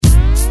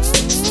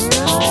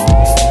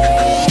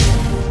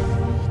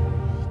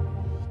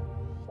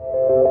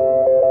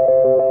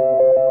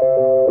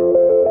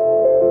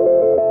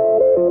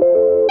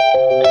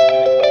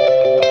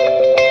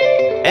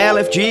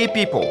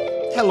people,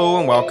 hello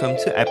and welcome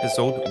to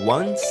episode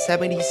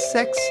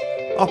 176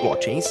 of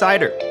Blockchain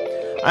Insider.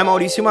 I'm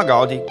Mauricio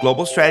Magaldi,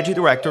 Global Strategy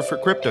Director for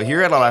Crypto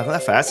here at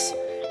 11FS,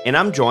 and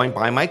I'm joined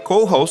by my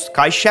co-host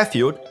Kai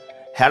Sheffield,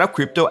 Head of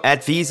Crypto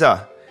at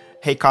Visa.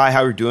 Hey Kai,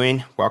 how are you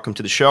doing? Welcome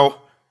to the show.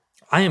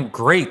 I am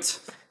great.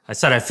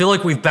 I feel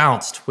like we've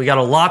bounced. We got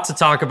a lot to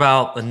talk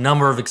about, a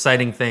number of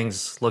exciting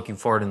things looking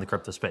forward in the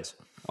crypto space.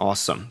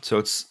 Awesome. So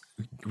it's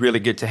really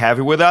good to have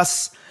you with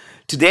us.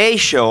 Today's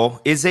show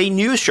is a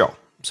news show.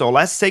 So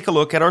let's take a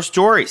look at our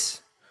stories.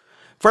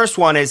 First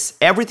one is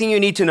everything you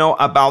need to know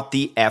about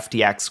the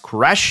FTX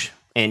crash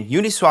and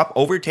Uniswap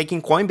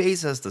overtaking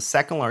Coinbase as the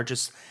second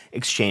largest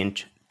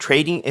exchange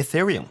trading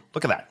Ethereum.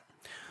 Look at that.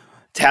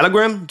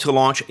 Telegram to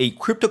launch a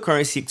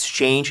cryptocurrency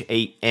exchange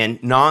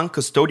and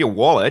non-custodial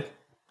wallet.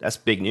 That's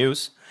big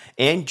news.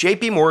 And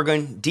JP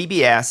Morgan,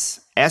 DBS,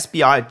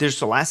 SBI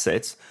Digital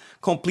Assets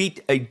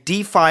complete a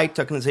DeFi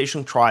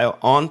tokenization trial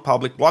on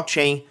public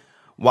blockchain,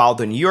 while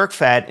the New York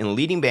Fed and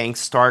leading banks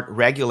start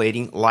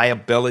regulating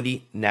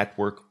liability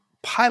network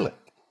pilot.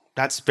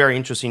 That's very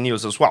interesting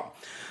news as well.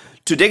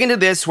 To dig into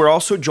this, we're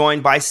also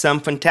joined by some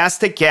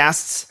fantastic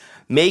guests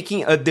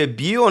making a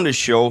debut on the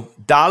show.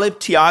 Dalip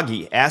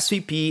Tyagi,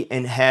 SVP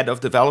and Head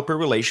of Developer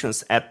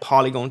Relations at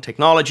Polygon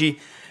Technology.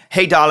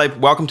 Hey Dalip,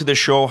 welcome to the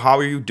show. How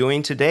are you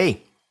doing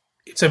today?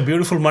 It's a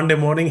beautiful Monday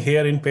morning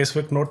here in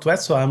Pacific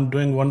Northwest, so I'm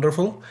doing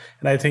wonderful.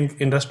 And I think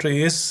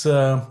industry is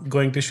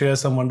going to share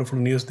some wonderful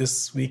news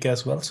this week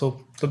as well.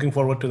 So looking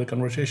forward to the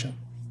conversation.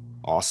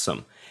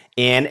 Awesome.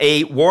 And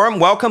a warm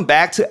welcome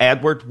back to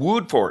Edward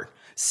Woodford,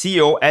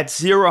 CEO at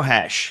Zero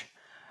Hash.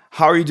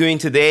 How are you doing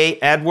today,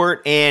 Edward?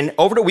 And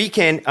over the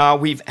weekend,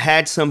 we've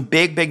had some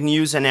big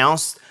news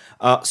announced.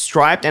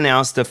 Stripe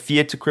announced the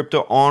fiat to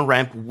crypto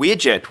on-ramp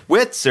widget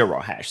with Zero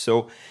Hash.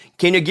 So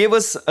can you give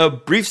us a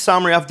brief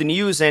summary of the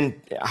news and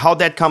how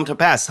that come to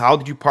pass? How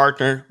did you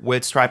partner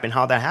with Stripe and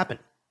how that happened?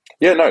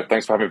 Yeah, no,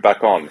 thanks for having me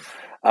back on.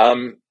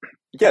 I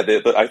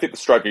think the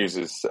Stripe news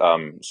is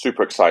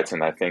super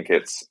exciting. I think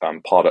it's I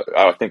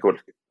think it would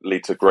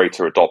lead to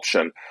greater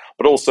adoption,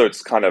 but also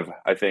it's kind of,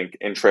 I think,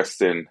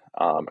 interesting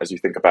as you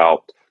think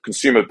about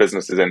consumer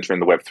businesses entering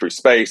the Web3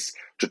 space,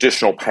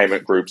 traditional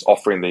payment groups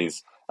offering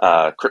these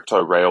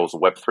crypto rails,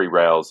 Web3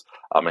 rails,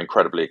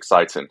 incredibly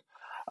exciting.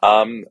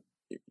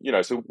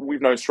 So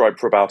we've known Stripe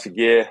for about a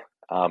year.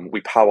 We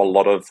power a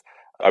lot of,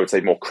 I would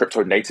say, more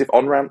crypto native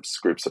on-ramps,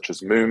 groups such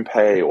as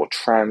MoonPay or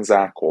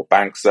Transact or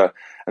Banksa.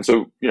 And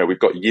so, we've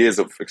got years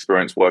of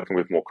experience working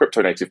with more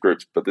crypto native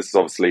groups, but this is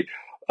obviously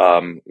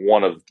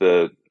one of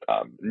the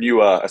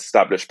newer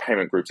established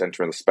payment groups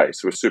entering the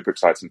space. So we're super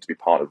excited to be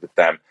partnered with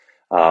them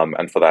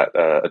and for that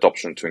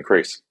adoption to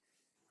increase.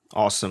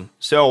 Awesome.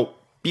 So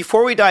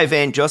before we dive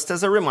in, just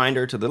as a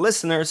reminder to the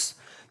listeners,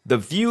 the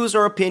views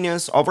or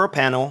opinions of our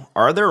panel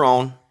are their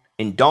own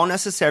and don't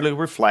necessarily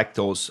reflect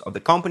those of the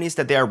companies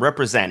that they are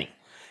representing.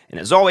 And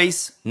as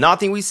always,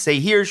 nothing we say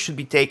here should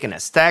be taken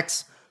as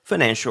tax,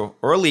 financial,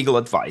 or legal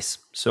advice.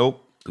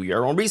 So do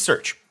your own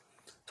research.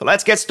 So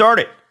let's get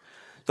started.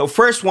 So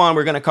first one,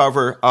 we're going to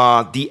cover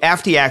the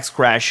FTX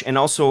crash and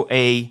also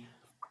a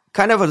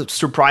kind of a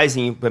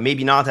surprising, but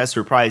maybe not as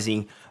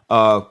surprising,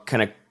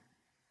 kind of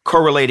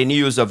correlated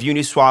news of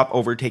Uniswap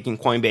overtaking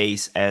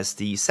Coinbase as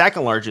the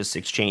second largest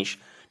exchange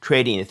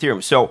trading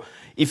Ethereum. So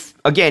if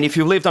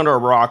you lived under a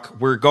rock,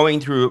 we're going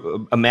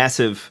through a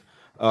massive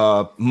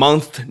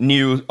month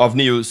of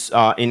news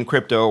in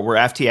crypto where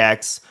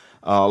FTX,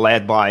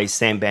 led by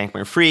Sam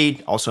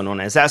Bankman-Fried, also known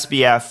as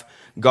SBF,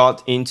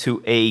 got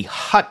into a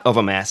hut of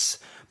a mess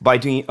by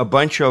doing a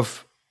bunch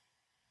of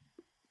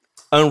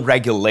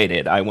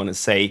unregulated, I want to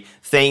say,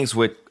 things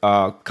with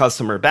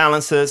customer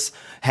balances,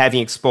 having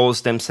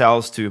exposed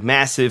themselves to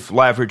massive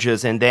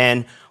leverages. And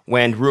then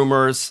when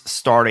rumors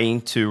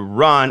starting to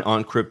run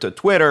on crypto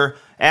Twitter,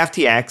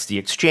 FTX, the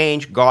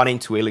exchange, got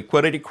into a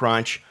liquidity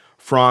crunch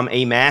from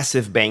a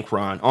massive bank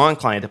run on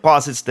client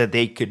deposits that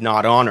they could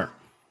not honor.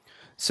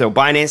 So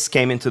Binance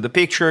came into the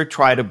picture,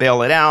 tried to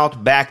bail it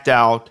out, backed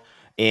out,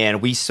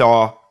 and we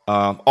saw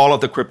all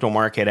of the crypto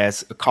market,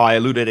 as Kai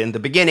alluded in the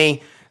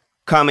beginning,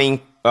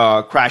 coming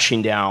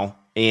crashing down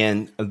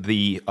in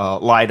the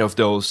light of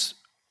those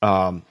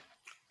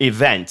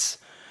events.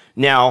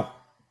 Now,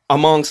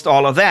 amongst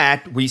all of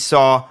that, we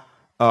saw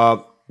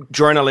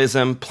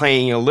journalism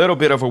playing a little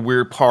bit of a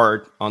weird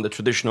part on the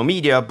traditional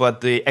media,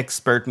 but the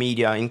expert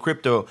media in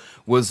crypto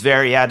was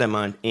very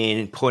adamant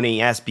in putting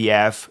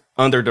SBF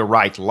under the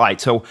right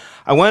light. So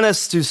I want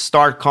us to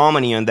start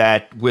commenting on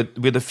that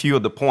with a few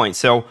of the points.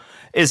 So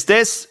is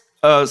this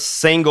a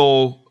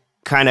single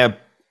kind of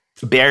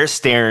Bear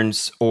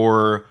Stearns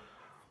or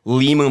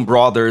Lehman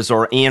Brothers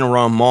or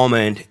Enron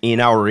moment in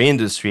our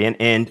industry?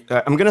 And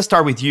I'm going to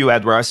start with you,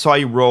 Edward. I saw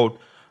you wrote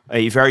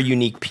a very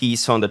unique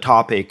piece on the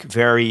topic,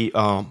 very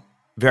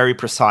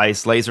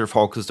precise, laser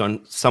focused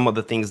on some of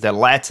the things that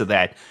led to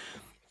that.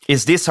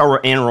 Is this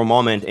our Enron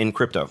moment in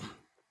crypto?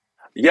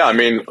 Yeah, I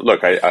mean,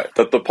 look,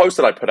 the post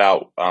that I put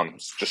out,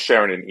 just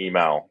sharing an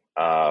email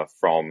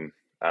from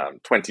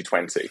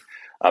 2020,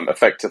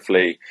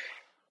 effectively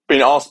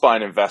being asked by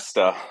an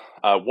investor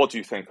what do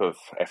you think of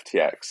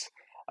FTX?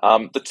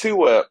 The two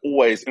were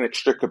always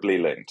inextricably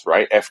linked,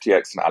 right?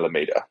 FTX and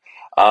Alameda.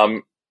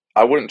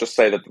 I wouldn't just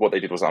say that what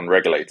they did was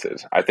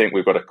unregulated. I think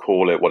we've got to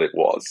call it what it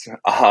was.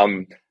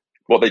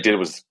 What they did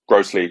was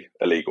grossly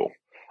illegal,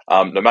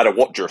 no matter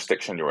what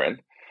jurisdiction you're in.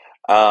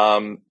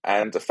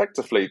 And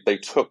effectively, they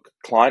took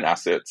client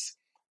assets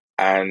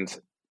and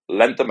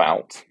lent them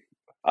out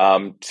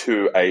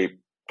to a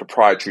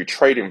proprietary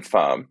trading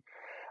firm.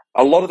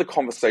 A lot of the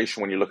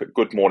conversation, when you look at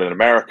Good Morning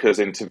America's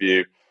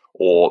interview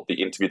or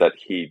the interview that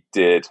he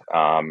did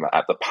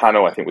at the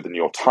panel, I think with the New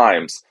York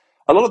Times,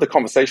 a lot of the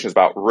conversation is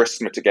about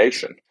risk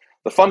mitigation.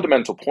 The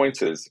fundamental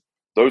point is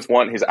those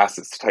weren't his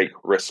assets to take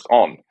risk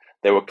on.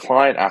 They were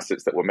client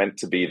assets that were meant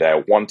to be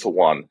there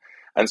one-to-one.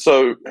 And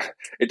so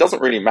it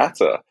doesn't really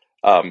matter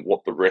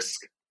what the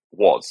risk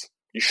was.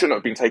 You shouldn't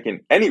have been taking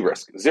any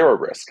risk, zero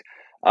risk.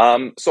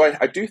 So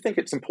I do think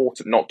it's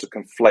important not to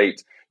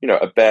conflate,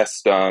 a Bear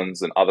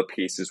Stearns and other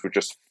pieces with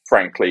just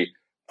frankly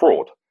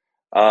fraud.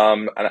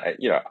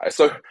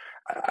 So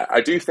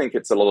I do think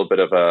it's a little bit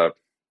of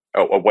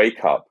a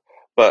wake up,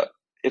 but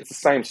it's the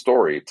same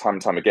story time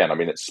and time again. I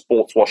mean, it's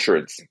sports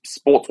washing,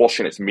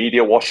 it's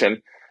media washing.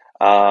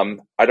 I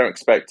don't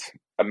expect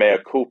a mea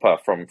culpa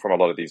from a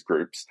lot of these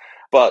groups,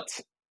 but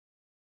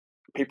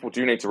people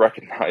do need to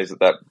recognize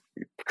that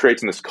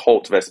creating this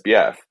cult of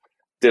SBF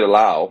did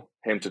allow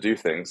him to do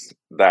things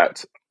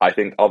that I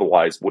think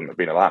otherwise wouldn't have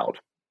been allowed.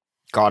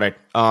 Got it.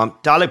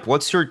 Dalip,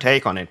 what's your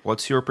take on it?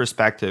 What's your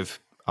perspective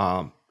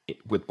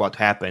with what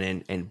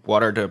happened and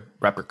what are the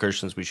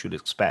repercussions we should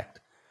expect?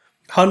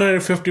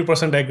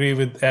 150% agree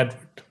with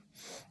Edward.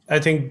 I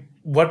think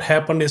what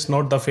happened is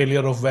not the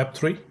failure of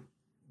Web3.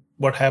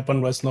 What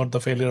happened was not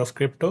the failure of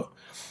crypto.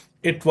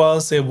 It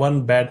was a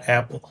one bad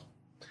apple.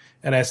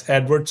 And as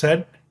Edward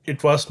said,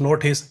 it was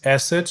not his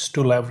assets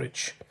to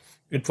leverage.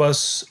 It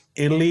was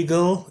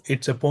illegal.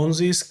 It's a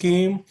Ponzi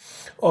scheme,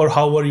 or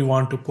however you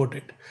want to put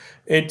it.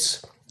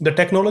 The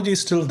technology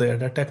is still there.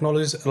 The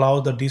technologies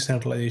allow the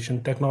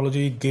decentralization.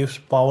 Technology gives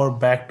power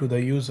back to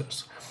the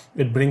users.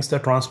 It brings the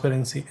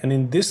transparency. And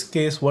in this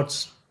case,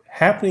 what's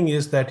happening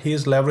is that he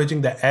is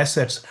leveraging the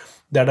assets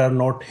that are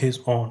not his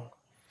own.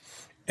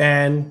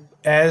 And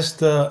as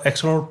the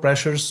external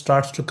pressures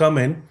starts to come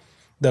in,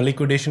 the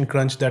liquidation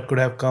crunch that could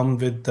have come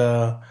with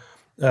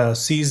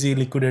CZ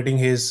liquidating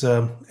his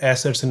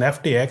assets in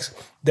FTX,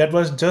 that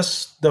was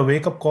just the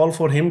wake-up call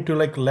for him to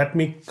let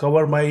me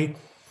cover my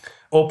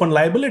open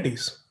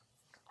liabilities.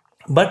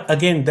 But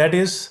again, that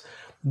is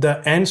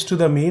the ends to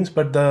the means,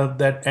 but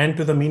that end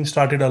to the means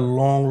started a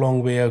long,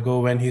 long way ago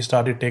when he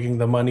started taking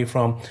the money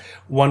from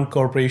one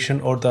corporation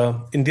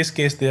in this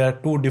case, there are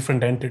two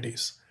different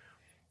entities.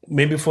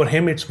 Maybe for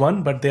him it's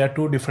one, but they are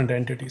two different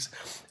entities.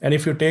 And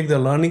if you take the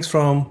learnings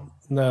from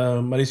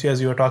Mauricio,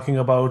 as you were talking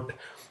about,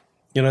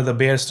 the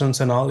Bear Stearns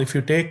and all, if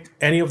you take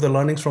any of the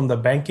learnings from the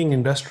banking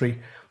industry,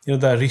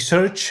 the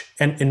research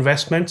and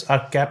investments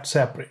are kept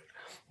separate.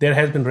 There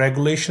has been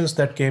regulations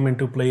that came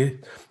into play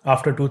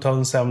after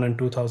 2007 and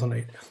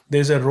 2008.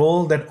 There's a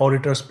role that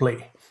auditors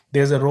play.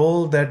 There's a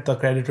role that the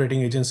credit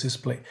rating agencies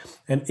play.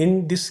 And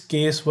in this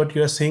case, what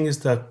you are seeing is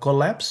the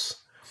collapse,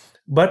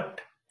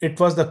 but it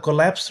was the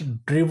collapse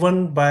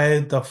driven by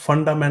the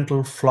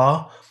fundamental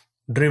flaw,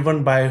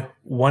 driven by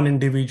one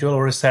individual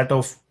or a set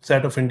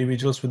of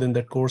individuals within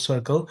that core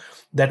circle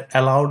that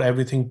allowed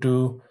everything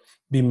to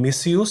be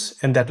misused,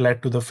 and that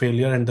led to the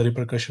failure and the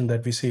repercussion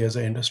that we see as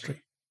an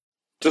industry.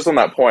 Just on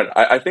that point,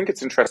 I think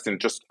it's interesting.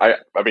 I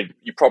mean,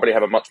 you probably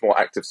have a much more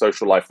active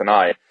social life than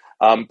I.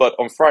 But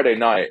on Friday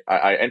night,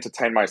 I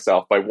entertained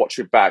myself by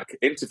watching back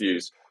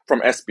interviews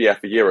from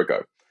SBF a year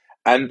ago.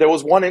 And there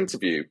was one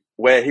interview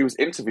where he was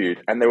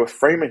interviewed and they were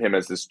framing him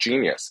as this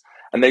genius.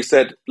 And they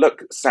said,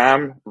 look,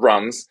 Sam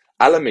runs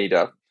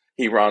Alameda,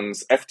 he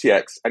runs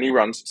FTX, and he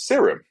runs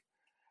Serum.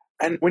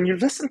 And when you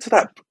listen to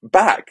that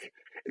back,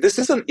 this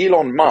isn't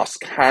Elon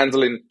Musk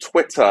handling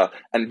Twitter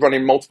and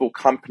running multiple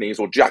companies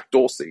or Jack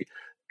Dorsey.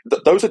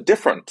 Those are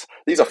different.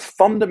 These are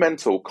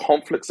fundamental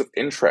conflicts of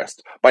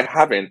interest by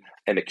having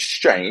an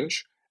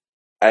exchange,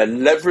 a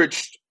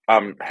leveraged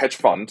hedge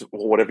fund,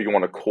 or whatever you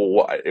want to call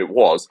what it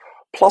was,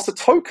 plus a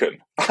token.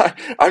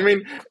 I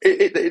mean,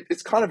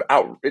 it's kind of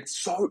out. It's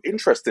so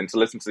interesting to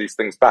listen to these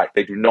things back.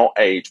 They do not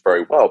age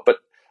very well, but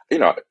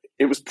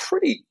it was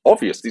pretty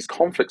obvious these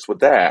conflicts were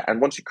there. And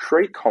once you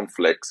create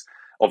conflicts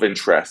of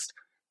interest,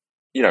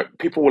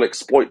 people will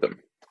exploit them.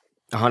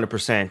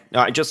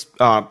 100%. Just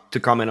to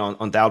comment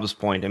on Dalip's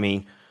point, I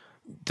mean,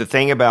 the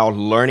thing about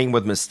learning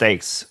with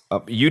mistakes,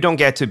 you don't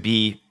get to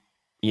be,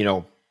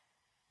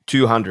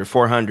 200,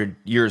 400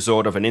 years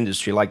old of an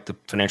industry like the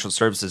financial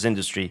services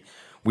industry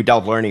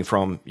without learning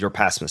from your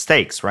past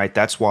mistakes, right?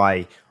 That's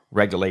why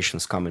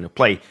regulations come into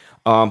play.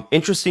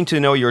 Interesting to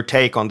know your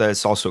take on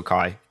this also,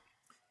 Kai.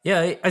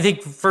 Yeah, I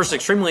think first,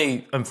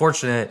 extremely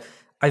unfortunate.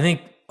 I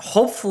think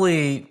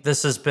hopefully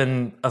this has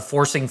been a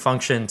forcing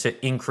function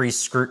to increase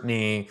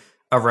scrutiny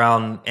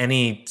around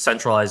any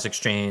centralized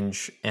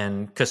exchange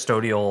and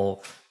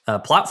custodial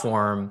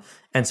platform.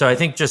 And so I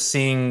think just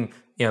seeing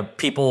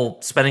people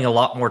spending a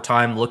lot more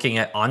time looking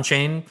at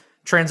on-chain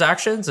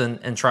transactions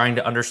and trying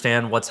to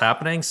understand what's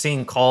happening,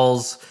 seeing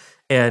calls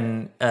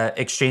and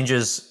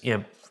exchanges,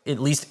 at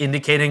least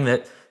indicating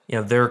that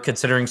they're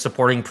considering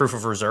supporting proof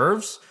of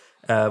reserves,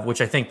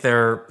 which I think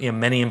there are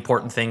many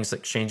important things that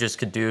exchanges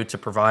could do to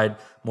provide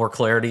more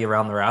clarity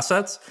around their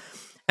assets.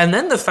 And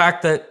then the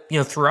fact that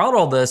throughout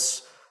all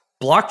this,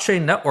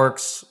 blockchain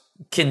networks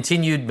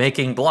continued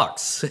making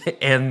blocks,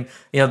 and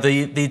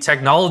the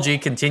technology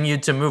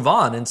continued to move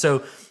on. And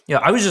so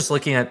I was just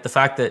looking at the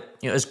fact that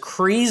as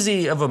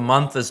crazy of a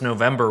month as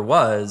November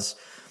was,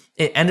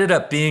 it ended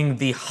up being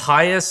the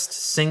highest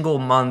single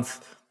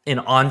month in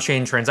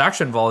on-chain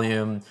transaction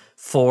volume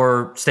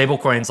for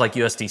stablecoins like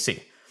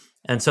USDC.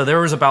 And so there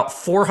was about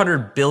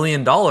 $400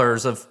 billion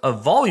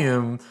of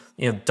volume,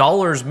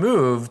 dollars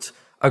moved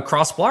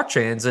across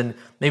blockchains. And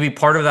maybe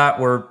part of that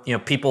were,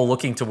 people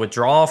looking to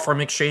withdraw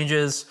from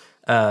exchanges,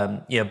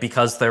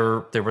 because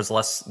there was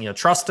less,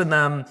 trust in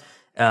them.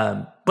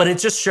 But it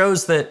just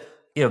shows that,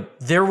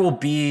 there will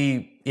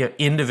be,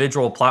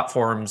 individual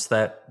platforms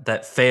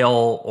that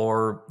fail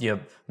or,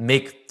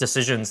 make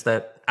decisions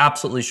that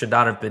absolutely should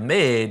not have been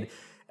made.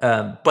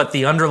 But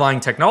the underlying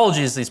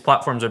technologies these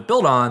platforms are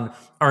built on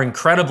are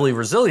incredibly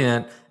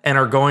resilient and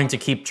are going to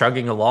keep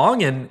chugging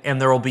along.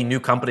 And there will be new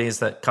companies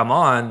that come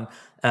on.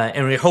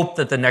 And we hope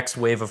that the next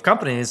wave of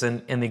companies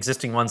and the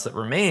existing ones that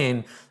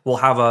remain will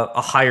have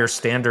a higher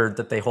standard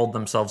that they hold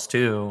themselves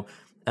to.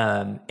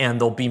 And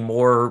there'll be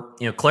more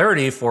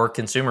clarity for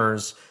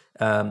consumers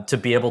to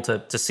be able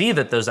to see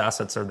that those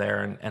assets are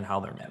there and how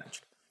they're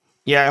managed.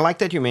 Yeah, I like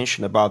that you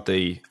mentioned about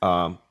the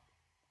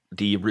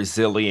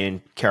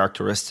resilient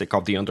characteristic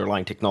of the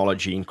underlying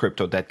technology in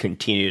crypto that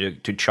continue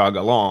to chug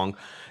along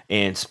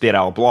and spit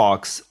out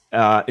blocks.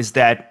 Is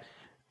that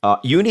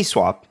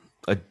Uniswap,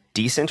 a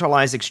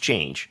decentralized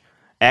exchange,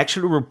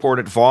 actually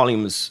reported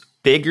volumes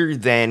bigger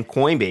than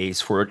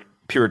Coinbase for a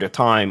period of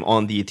time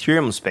on the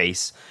Ethereum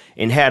space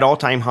and had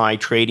all-time high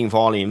trading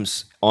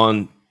volumes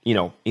on,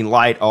 in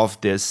light of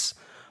this,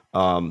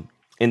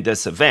 in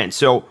this event.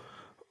 So,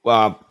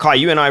 Kai,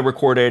 you and I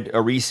recorded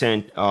a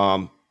recent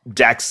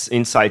DEX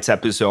Insights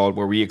episode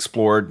where we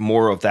explored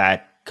more of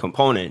that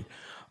component.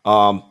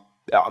 I'm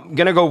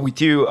going to go with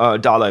you,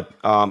 Dalit.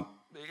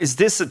 Is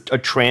this a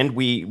trend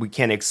we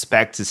can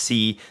expect to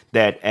see,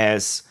 that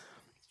as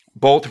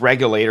both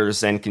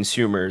regulators and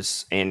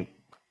consumers and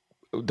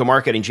the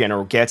market in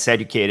general gets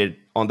educated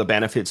on the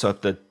benefits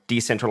of the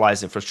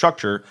decentralized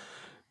infrastructure,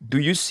 do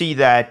you see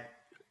that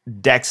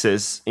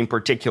DEXs in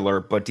particular,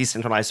 but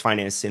decentralized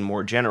finance in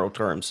more general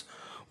terms,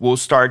 will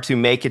start to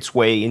make its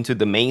way into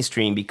the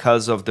mainstream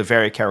because of the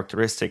very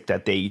characteristic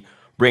that they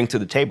bring to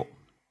the table?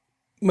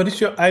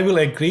 Mauricio, I will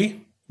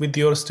agree with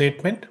your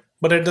statement,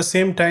 but at the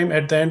same time,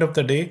 at the end of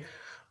the day,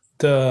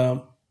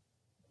 the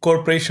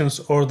corporations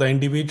or the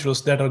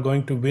individuals that are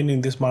going to win in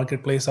this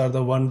marketplace are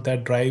the one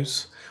that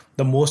drives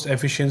the most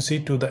efficiency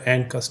to the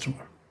end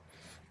customer,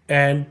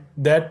 and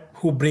that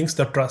who brings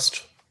the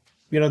trust.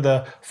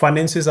 The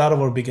finances are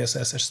our biggest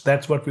assets.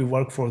 That's what we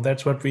work for.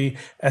 That's what we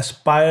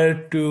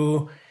aspire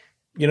to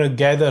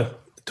gather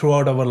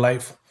throughout our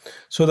life.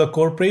 So the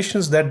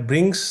corporations that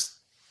leverages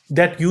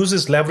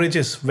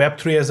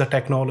Web3 as a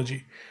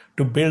technology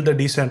to build a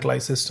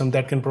decentralized system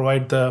that can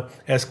provide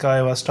as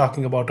Kai was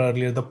talking about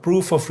earlier, the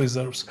proof of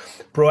reserves,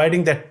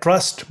 providing that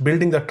trust,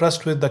 building the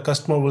trust with the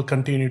customer will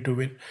continue to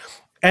win.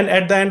 And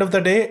at the end of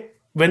the day,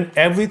 when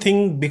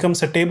everything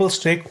becomes a table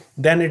stake,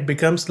 then it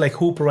becomes like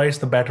who provides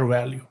the better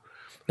value,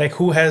 like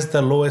who has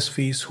the lowest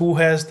fees, who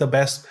has the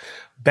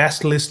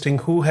best listing,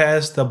 who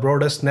has the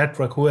broadest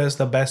network, who has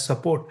the best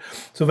support.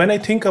 So when I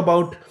think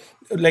about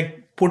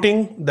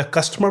putting the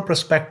customer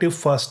perspective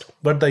first,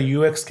 what the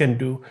UX can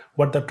do,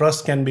 what the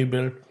trust can be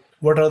built,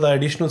 what are the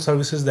additional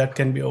services that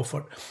can be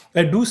offered,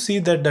 I do see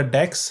that the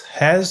DEX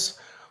has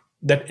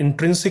that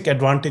intrinsic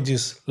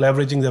advantages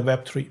leveraging the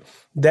Web3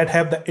 that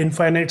have the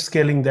infinite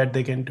scaling that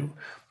they can do.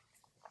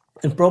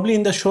 And probably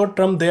in the short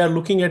term, they are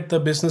looking at the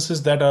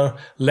businesses that are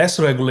less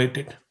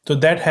regulated. So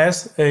that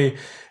has they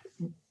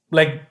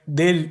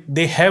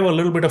have a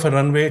little bit of a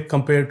runway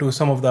compared to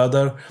some of the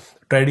other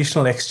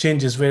traditional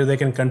exchanges where they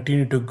can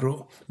continue to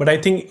grow. But I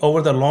think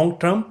over the long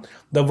term,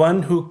 the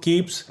one who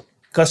keeps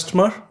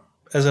customer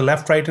as a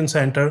left, right, and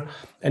center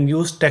and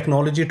use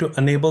technology to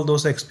enable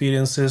those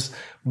experiences,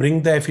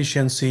 bring the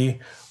efficiency,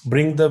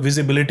 bring the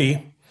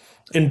visibility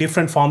in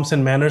different forms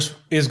and manners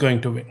is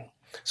going to win.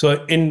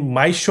 So in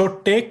my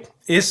short take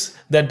is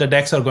that the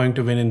DEX are going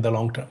to win in the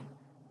long term.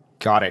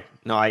 Got it.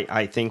 No,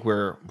 I think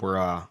we're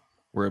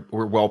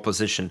well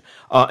positioned.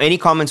 Any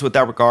comments in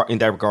that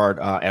regard,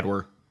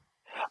 Edward?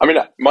 I mean,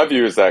 my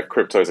view is that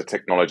crypto is a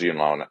technology and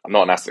not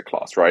an asset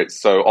class, right?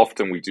 So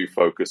often we do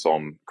focus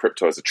on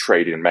crypto as a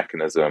trading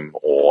mechanism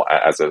or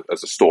as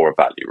a store of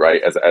value,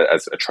 right? As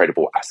a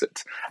tradable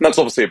asset. And that's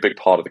obviously a big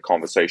part of the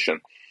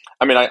conversation.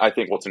 I mean, I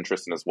think what's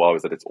interesting as well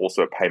is that it's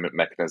also a payment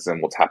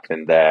mechanism, what's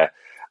happening there.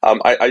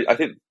 I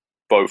think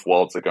both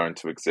worlds are going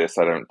to exist.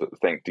 I don't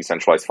think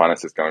decentralized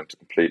finance is going to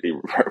completely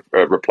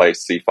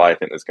replace CeFi. I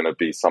think there's going to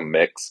be some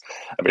mix.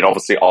 I mean,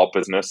 obviously our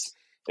business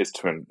is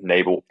to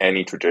enable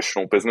any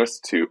traditional business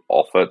to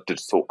offer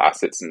digital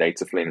assets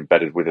natively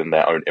embedded within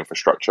their own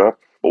infrastructure,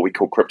 what we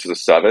call crypto as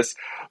a service.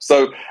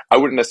 So I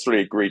wouldn't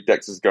necessarily agree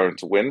DEX is going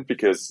to win,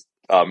 because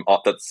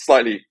that's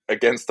slightly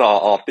against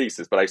our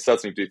thesis, but I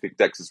certainly do think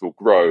DEXs will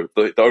grow.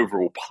 The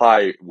overall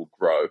pie will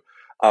grow.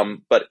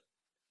 But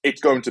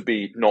it's going to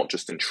be not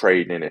just in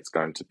trading, it's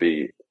going to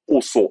be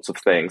all sorts of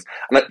things.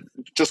 And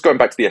just going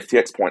back to the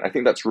FTX point, I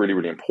think that's really,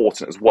 really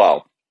important as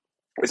well,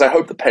 because I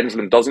hope the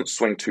pendulum doesn't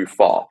swing too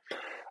far.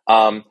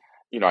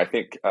 I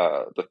think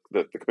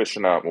the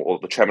commissioner or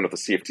the chairman of the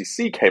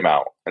CFTC came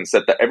out and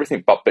said that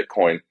everything but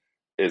Bitcoin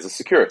is a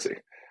security.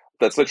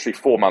 That's literally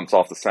 4 months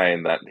after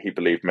saying that he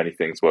believed many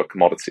things were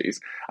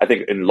commodities. I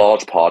think in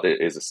large part it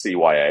is a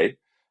CYA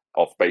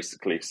of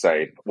basically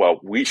saying, well,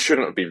 we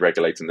shouldn't have been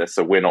regulating this,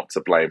 so we're not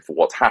to blame for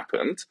what's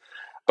happened.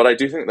 But I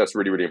do think that's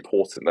really, really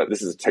important, that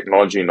this is a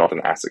technology, not an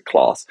asset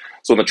class.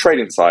 So on the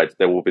trading side,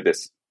 there will be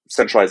this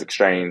centralized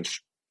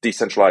exchange,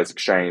 decentralized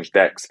exchange,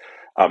 DEX,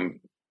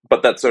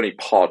 but that's only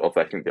part of,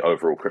 I think, the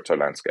overall crypto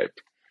landscape.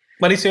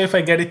 Mauricio, if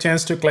I get a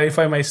chance to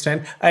clarify my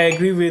stand, I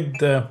agree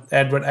with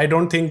Edward. I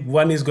don't think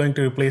one is going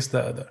to replace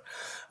the other.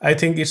 I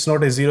think it's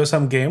not a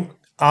zero-sum game.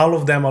 All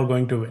of them are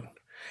going to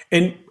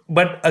win.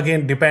 But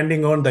again,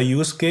 depending on the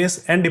use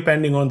case and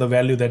depending on the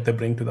value that they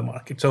bring to the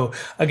market. So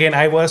again,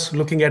 I was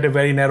looking at a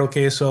very narrow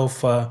case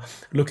of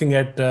looking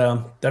at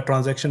the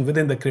transaction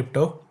within the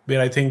crypto, where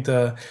I think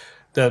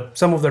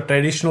some of the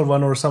traditional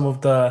one or some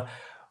of the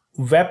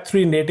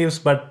Web3 natives,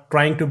 but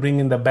trying to bring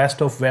in the best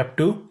of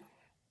Web2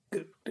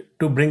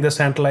 to bring the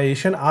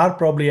centralization, are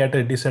probably at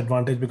a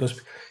disadvantage,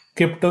 because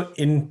crypto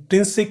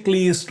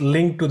intrinsically is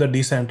linked to the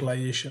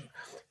decentralization,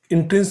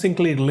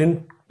 intrinsically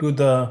linked to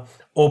the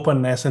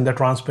openness and the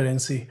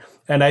transparency.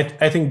 And I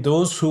think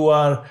those who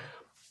are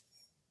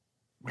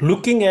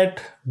looking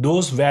at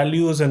those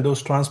values and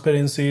those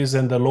transparencies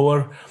and the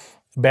lower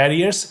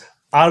barriers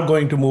are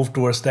going to move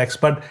towards DEX.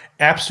 But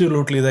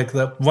absolutely, like,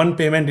 the one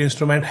payment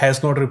instrument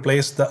has not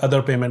replaced the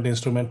other payment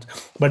instrument.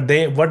 But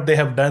what they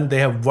have done, they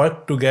have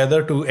worked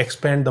together to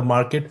expand the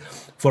market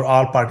for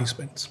all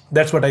participants.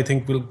 That's what I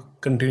think will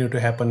continue to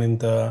happen in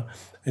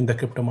the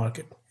crypto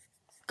market.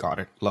 Got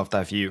it. Love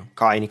that view.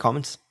 Kai, any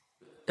comments?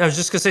 I was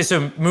just going to say,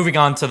 so moving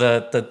on to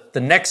the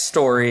next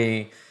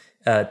story,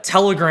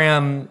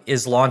 Telegram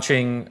is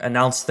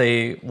announced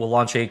they will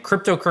launch a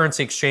cryptocurrency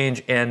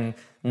exchange and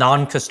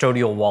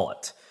non-custodial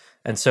wallet.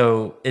 And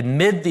so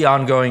amid the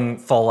ongoing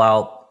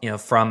fallout,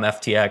 from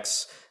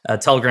FTX,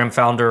 Telegram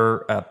founder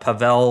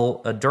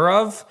Pavel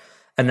Durov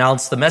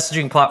announced the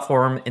messaging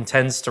platform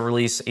intends to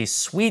release a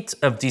suite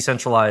of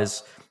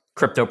decentralized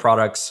crypto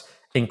products,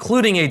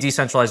 including a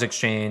decentralized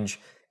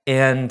exchange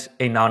and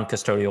a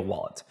non-custodial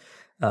wallet.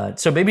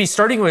 So maybe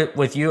starting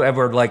with you,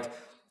 Edward,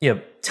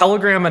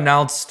 Telegram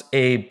announced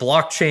a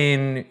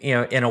blockchain,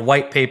 in a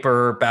white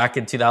paper back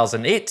in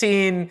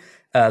 2018.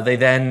 They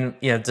then,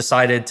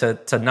 decided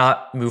to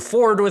not move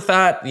forward with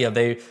that.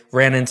 They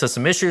ran into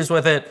some issues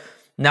with it.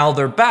 Now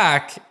they're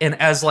back, and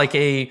as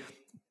a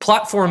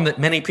platform that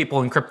many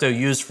people in crypto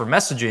use for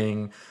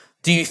messaging,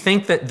 do you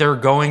think that they're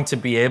going to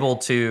be able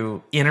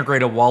to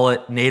integrate a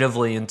wallet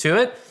natively into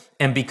it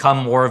and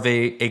become more of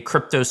a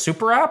crypto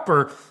super app?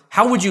 Or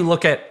how would you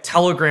look at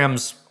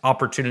Telegram's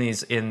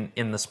opportunities in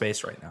the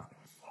space right now?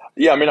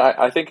 Yeah,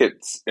 I think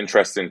it's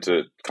interesting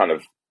to kind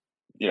of,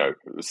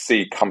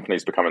 see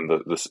companies becoming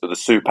the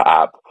super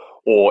app,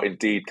 or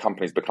indeed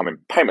companies becoming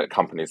payment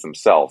companies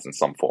themselves in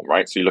some form,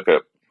 right? So you look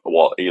at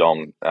what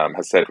Elon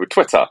has said with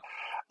Twitter.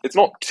 It's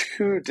not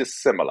too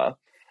dissimilar.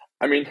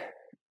 I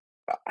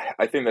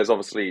think there's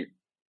obviously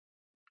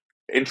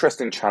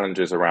interesting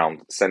challenges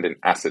around sending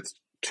assets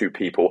to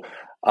people.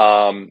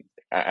 And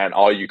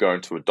are you going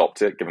to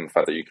adopt it, given the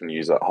fact that you can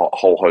use a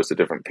whole host of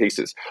different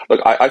pieces?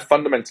 Look, I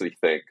fundamentally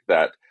think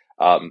that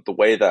the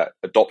way that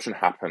adoption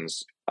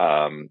happens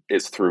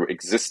is through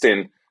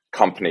existing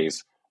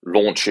companies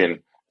launching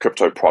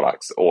crypto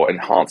products or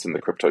enhancing the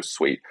crypto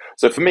suite.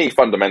 So for me,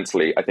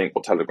 fundamentally, I think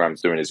what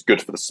Telegram's doing is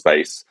good for the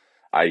space.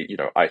 I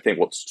think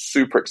what's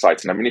super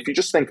exciting, if you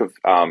just think of,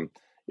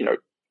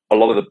 a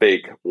lot of the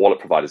big wallet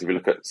providers, if you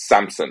look at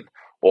Samsung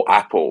or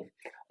Apple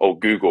or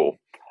Google,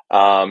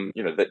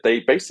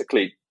 they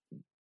basically,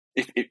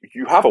 if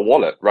you have a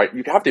wallet, right,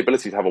 you have the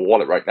ability to have a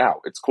wallet right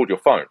now. It's called your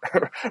phone,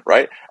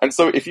 right? And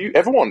so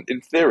everyone,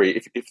 in theory,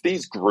 if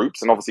these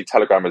groups, and obviously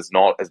Telegram is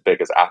not as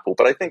big as Apple,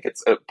 but I think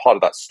it's a part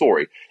of that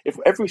story. If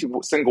every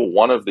single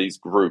one of these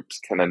groups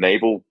can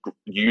enable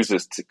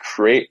users to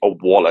create a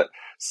wallet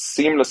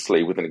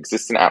seamlessly with an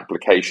existing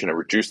application and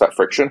reduce that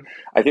friction,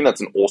 I think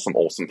that's an awesome,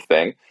 awesome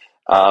thing.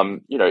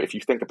 If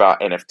you think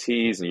about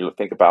NFTs and you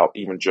think about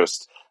even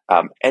just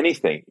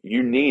anything,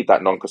 you need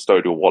that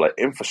non-custodial wallet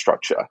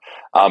infrastructure.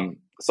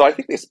 So I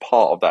think it's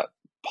part of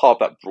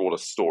that broader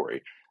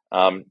story.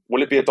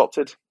 Will it be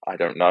adopted? I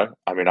don't know.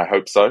 I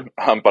hope so.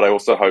 But I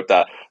also hope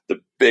that the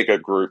bigger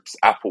groups,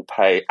 Apple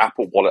Pay,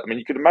 Apple Wallet,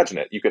 you could imagine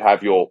it. You could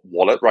have your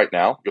wallet right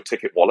now, your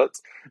ticket wallet,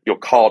 your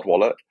card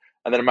wallet,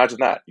 and then imagine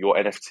that, your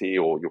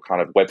NFT or your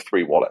kind of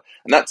Web3 wallet.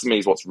 And that to me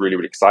is what's really,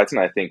 really exciting.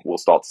 I think we'll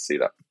start to see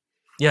that.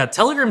 Yeah,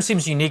 Telegram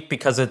seems unique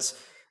because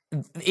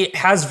it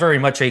has very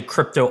much a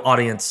crypto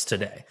audience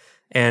today.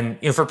 And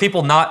for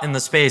people not in the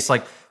space,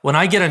 like when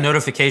I get a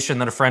notification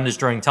that a friend is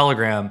joining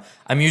Telegram,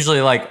 I'm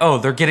usually like, oh,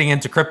 they're getting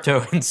into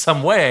crypto in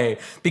some way,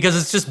 because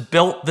it's just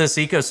built this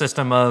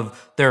ecosystem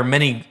of there are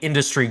many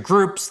industry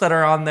groups that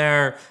are on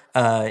there,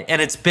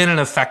 and it's been an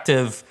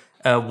effective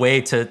way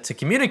to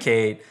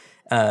communicate.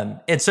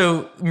 And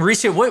so,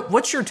 Mauricio,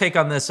 what's your take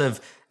on this?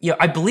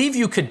 I believe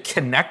you could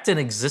connect an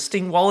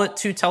existing wallet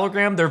to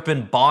Telegram. There have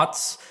been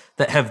bots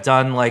that have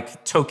done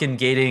like token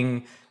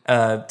gating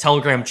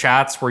Telegram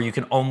chats where you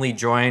can only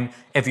join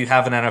if you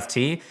have an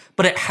NFT,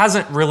 but it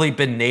hasn't really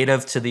been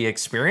native to the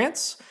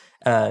experience.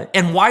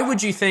 And why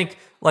would you think,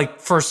 like,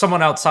 for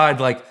someone outside,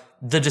 like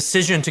the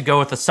decision to go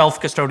with a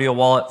self-custodial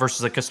wallet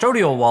versus a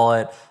custodial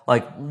wallet,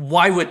 like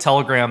why would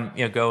Telegram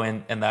go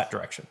in that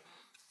direction?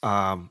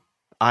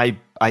 I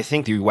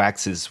think the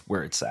UX is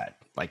where it's at.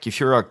 Like if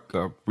you're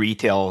a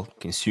retail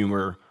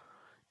consumer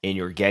and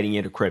you're getting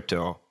into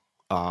crypto,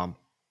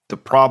 the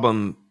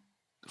problem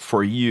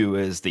for you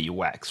is the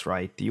UX,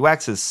 right? The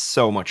UX is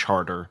so much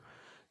harder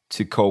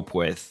to cope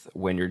with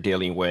when you're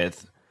dealing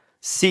with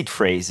seed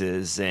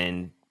phrases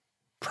and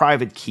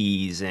private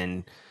keys,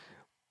 and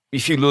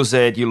if you lose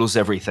it, you lose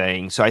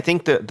everything. So I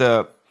think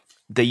the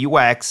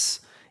UX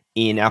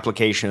in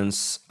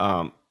applications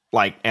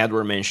like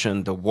Edward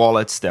mentioned, the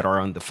wallets that are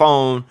on the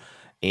phone,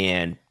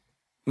 and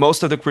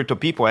most of the crypto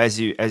people, as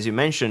you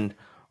mentioned,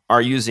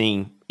 are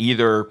using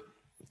either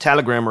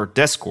Telegram or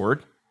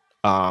Discord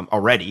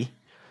already.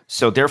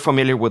 So they're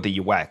familiar with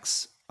the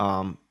UX.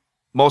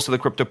 Most of the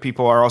crypto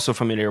people are also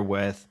familiar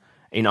with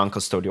a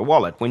non-custodial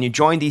wallet. When you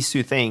join these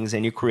two things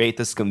and you create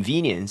this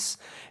convenience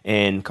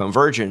and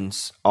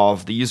convergence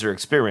of the user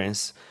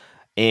experience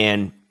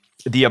and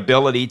the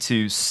ability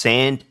to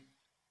send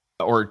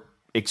or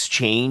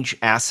exchange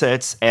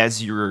assets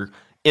as you're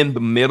in the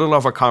middle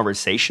of a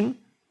conversation,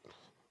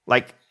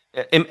 like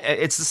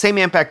it's the same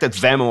impact that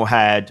Venmo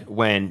had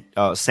when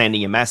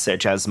sending a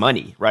message as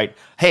money, right?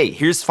 Hey,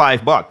 here's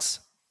 $5.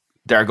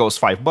 There goes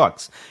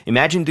 $5.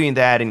 Imagine doing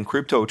that in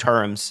crypto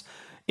terms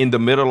in the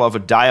middle of a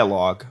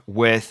dialogue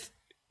with,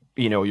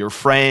 your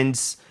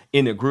friends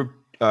in a group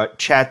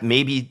chat.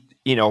 Maybe,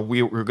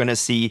 we're going to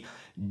see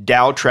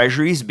DAO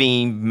treasuries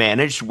being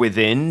managed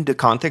within the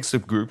context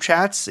of group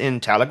chats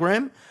in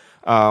Telegram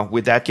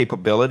with that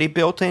capability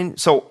built in.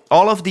 So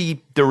all of the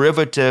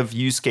derivative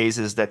use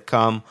cases that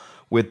come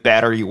with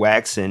better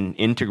UX and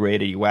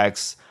integrated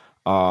UX,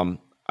 I'm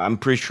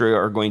pretty sure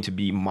are going to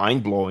be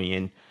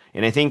mind-blowing.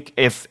 And I think,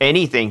 if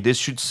anything, this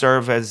should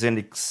serve as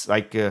an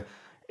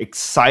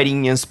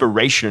exciting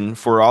inspiration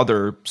for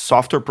other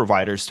software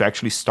providers to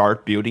actually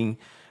start building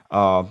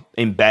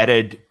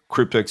embedded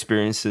crypto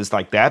experiences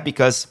like that.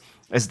 Because,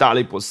 as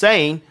Dalip was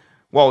saying,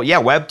 well, yeah,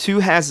 Web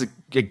 2 has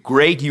a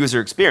great user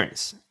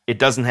experience. It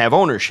doesn't have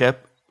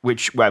ownership,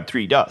 which Web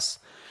 3 does.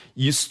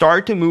 You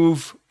start to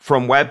move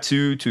from Web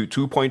 2 to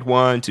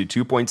 2.1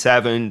 to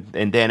 2.7,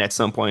 and then at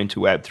some point to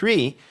Web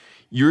 3,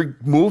 you're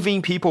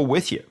moving people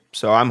with you.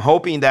 So I'm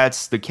hoping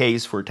that's the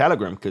case for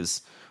Telegram,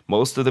 because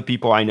most of the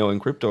people I know in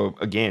crypto,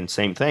 again,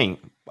 same thing,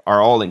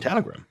 are all in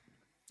Telegram.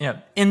 Yeah.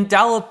 And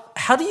Dalip,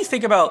 how do you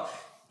think about,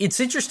 it's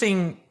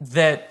interesting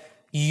that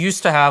you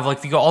used to have, like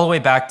if you go all the way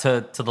back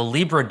to the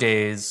Libra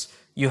days,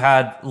 you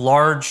had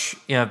large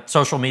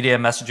social media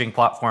messaging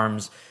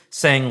platforms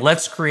saying,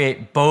 let's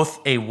create both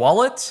a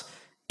wallet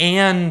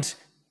and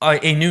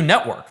a new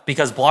network,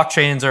 because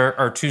blockchains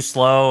are too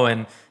slow,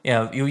 and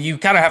you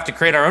kind of have to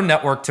create our own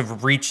network to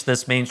reach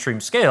this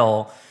mainstream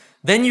scale.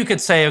 Then you could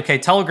say, okay,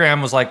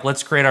 Telegram was like,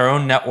 let's create our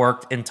own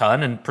network in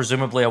ton and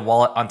presumably a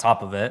wallet on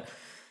top of it.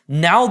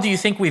 Now, do you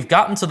think we've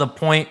gotten to the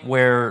point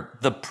where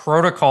the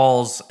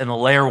protocols and the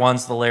layer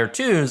ones, the layer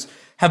twos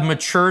have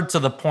matured to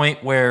the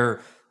point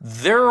where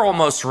they're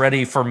almost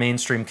ready for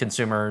mainstream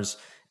consumers?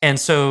 And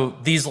so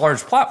these large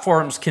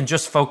platforms can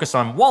just focus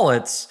on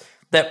wallets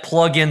that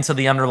plug into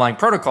the underlying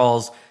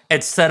protocols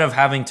instead of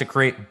having to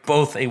create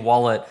both a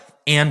wallet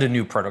and a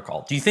new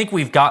protocol. Do you think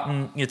we've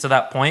gotten to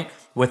that point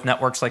with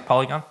networks like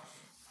Polygon?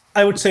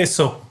 I would say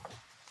so.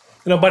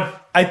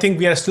 But I think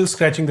we are still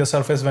scratching the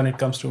surface when it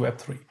comes to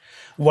Web3.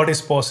 What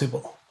is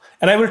possible?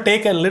 And I will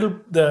take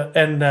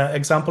an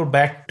example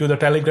back to the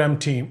Telegram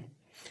team.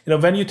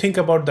 When you think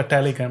about the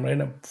Telegram,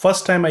 right?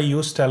 First time I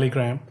used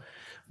Telegram,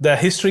 the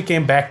history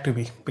came back to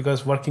me,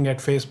 because working at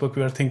Facebook,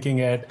 we were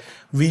thinking at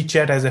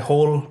WeChat as a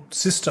whole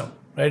system,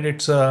 right?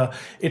 It's a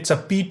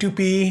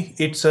P2P.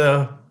 It's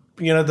the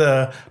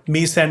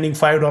me sending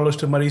 $5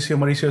 to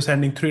Mauricio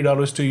sending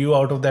 $3 to you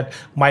out of that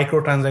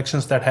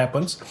microtransactions that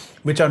happens,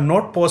 which are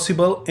not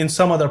possible in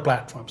some other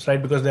platforms, right?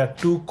 Because they are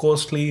too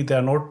costly, they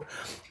are not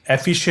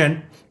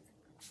efficient.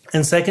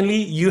 And secondly,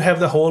 you have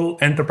the whole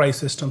enterprise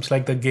systems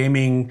like the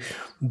gaming,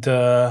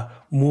 the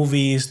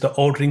movies, the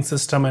ordering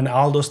system, and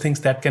all those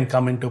things that can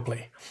come into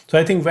play. So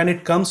I think when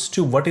it comes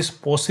to what is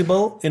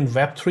possible in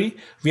Web3,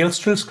 we are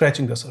still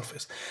scratching the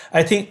surface.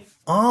 I think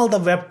all the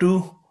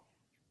Web2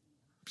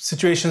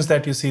 situations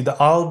that you see,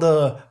 all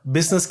the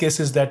business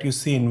cases that you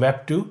see in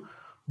Web2,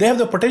 they have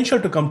the potential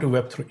to come to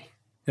Web3.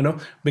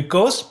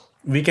 because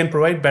we can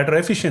provide better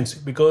efficiency,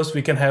 because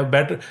we can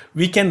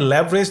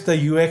leverage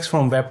the UX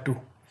from Web 2,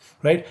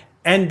 right?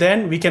 And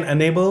then we can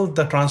enable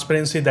the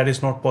transparency that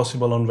is not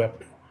possible on Web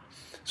 2.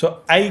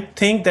 So I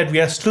think that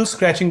we are still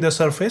scratching the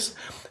surface,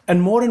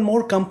 and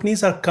more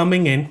companies are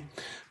coming in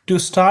to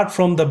start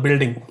from the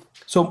building.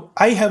 So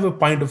I have a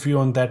point of view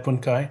on that one,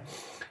 Kai.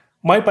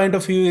 My point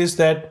of view is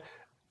that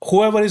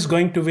whoever is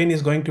going to win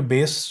is going to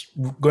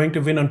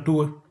win on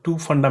two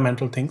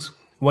fundamental things.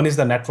 One is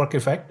the network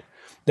effect.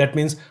 That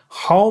means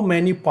how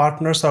many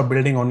partners are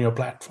building on your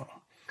platform,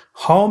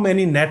 how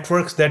many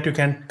networks that you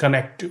can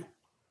connect to,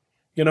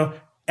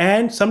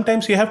 and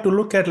sometimes you have to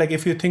look at, like,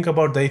 if you think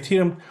about the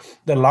Ethereum,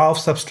 the law of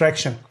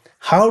subtraction,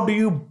 how do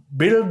you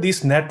build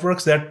these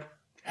networks that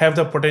have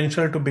the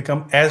potential to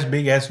become as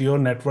big as your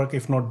network,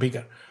 if not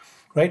bigger,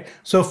 right?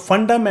 So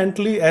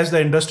fundamentally, as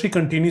the industry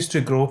continues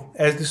to grow,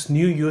 as this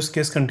new use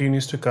case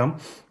continues to come,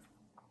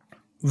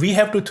 we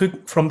have to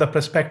think from the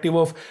perspective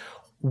of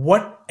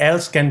what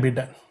else can be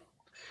done.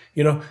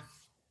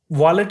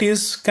 Wallet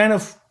is kind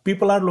of,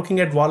 people are looking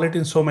at wallet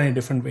in so many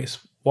different ways.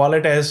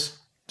 Wallet as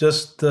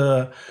just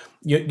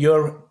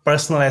your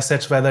personal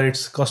assets, whether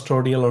it's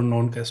custodial or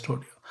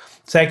non-custodial.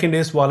 Second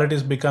is wallet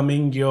is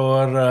becoming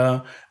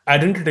your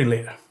identity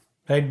layer,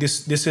 right?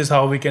 This is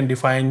how we can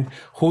define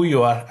who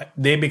you are.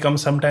 They take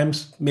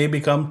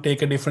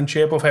a different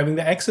shape of having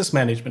the access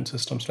management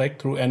systems, like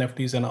through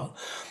NFTs and all.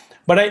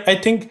 But I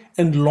think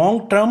in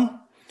long term,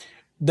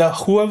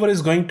 whoever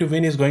is going to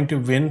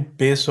win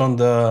based on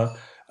the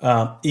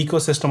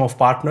ecosystem of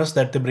partners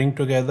that they bring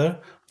together,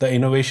 the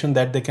innovation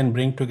that they can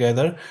bring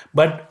together.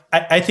 But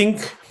I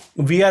think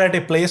we are at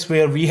a place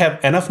where we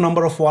have enough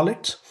number of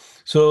wallets.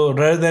 So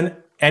rather than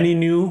any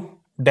new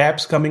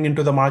dApps coming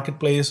into the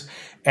marketplace,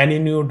 any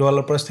new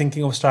developers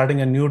thinking of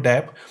starting a new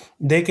dApp,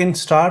 they can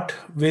start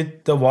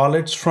with the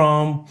wallets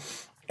from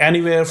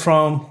anywhere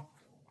from,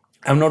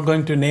 I'm not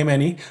going to name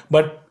any,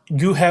 but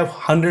you have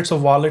hundreds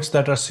of wallets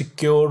that are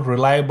secure,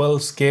 reliable,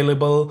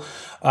 scalable,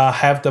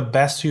 have the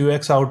best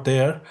UX out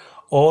there.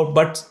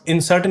 But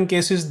in certain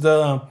cases,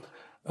 the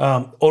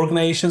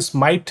organizations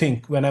might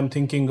think, when I'm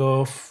thinking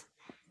of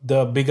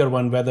the bigger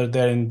one, whether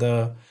they're in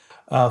the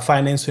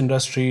finance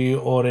industry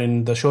or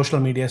in the social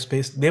media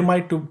space, they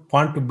might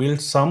want to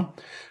build some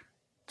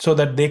so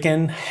that they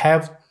can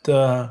have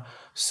the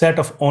set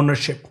of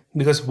ownership,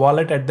 because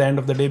wallet at the end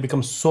of the day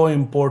becomes so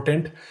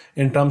important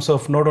in terms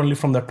of not only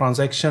from the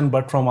transaction,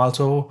 but from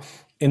also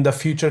in the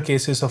future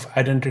cases of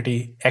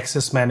identity,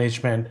 access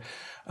management,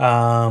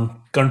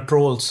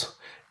 controls.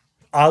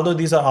 Although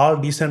these are all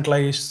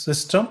decentralized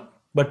system,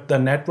 but the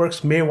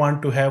networks may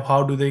want to have,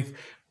 how do they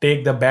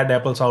take the bad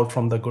apples out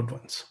from the good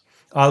ones?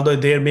 Although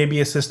there may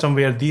be a system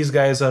where these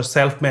guys are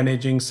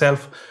self-managing,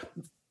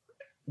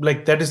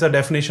 like that is the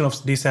definition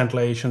of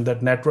decentralization,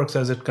 that networks,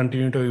 as it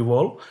continue to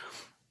evolve,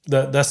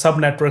 the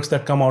sub-networks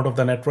that come out of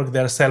the network, they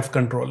are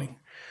self-controlling.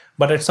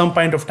 But at some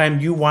point of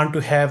time, you want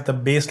to have the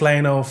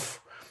baseline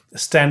of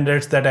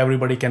standards that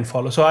everybody can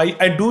follow. So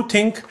I do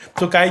think,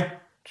 so Kai,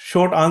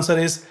 short answer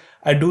is,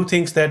 I do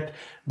think that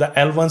the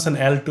L1s and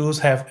L2s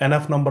have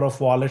enough number of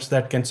wallets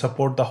that can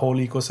support the whole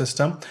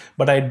ecosystem.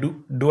 But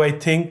I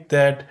think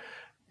that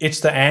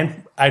it's the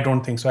end? I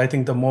don't think so. I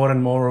think the more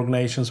and more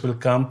organizations will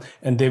come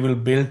and they will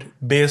build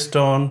based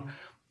on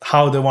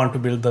how they want to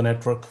build the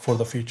network for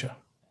the future.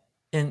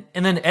 And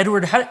then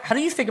Edward, how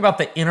do you think about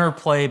the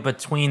interplay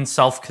between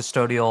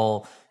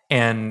self-custodial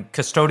and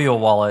custodial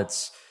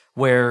wallets,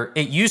 where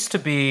it used to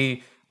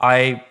be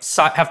I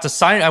have to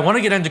sign, I want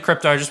to get into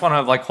crypto, I just want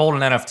to like hold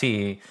an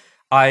NFT.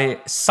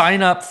 I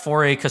sign up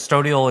for a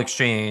custodial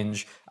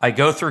exchange, I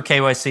go through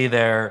KYC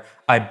there,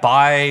 I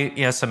buy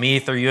some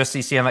ETH or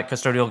USDC on that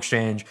custodial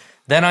exchange,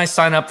 then I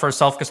sign up for a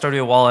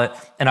self-custodial wallet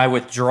and I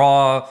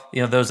withdraw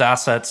those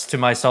assets to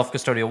my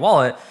self-custodial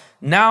wallet.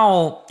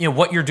 Now,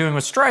 what you're doing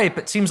with Stripe,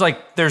 it seems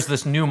like there's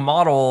this new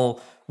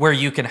model where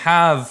you can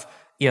have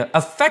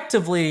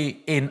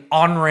effectively an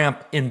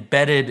on-ramp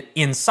embedded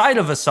inside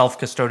of a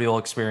self-custodial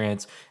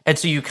experience. And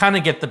so you kind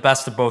of get the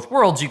best of both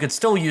worlds. You could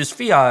still use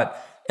fiat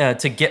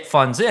to get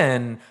funds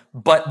in,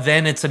 but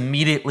then it's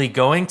immediately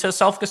going to a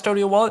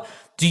self-custodial wallet.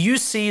 Do you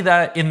see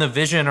that in the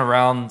vision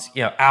around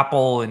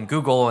Apple and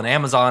Google and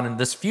Amazon in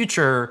this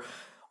future?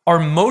 Are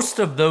most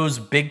of those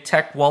big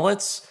tech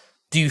wallets,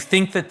 do you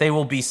think that they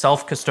will be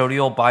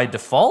self-custodial by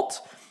default?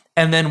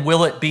 And then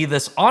will it be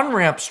this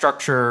on-ramp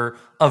structure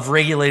of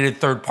regulated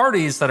third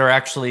parties that are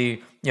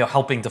actually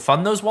helping to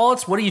fund those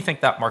wallets? What do you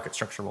think that market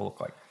structure will look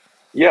like?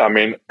 Yeah, I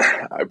mean,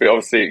 I'd be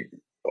obviously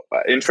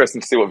interesting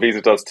to see what Visa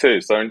does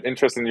too. So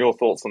interested in your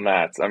thoughts on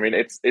that. I mean,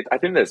 it's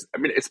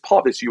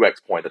part of this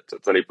UX point that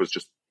Dilip was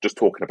just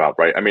talking about,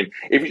 right? I mean,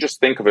 if you just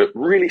think of a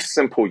really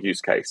simple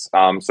use case.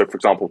 So for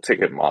example,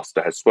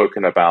 Ticketmaster has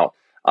spoken about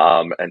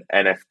an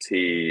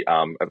NFT,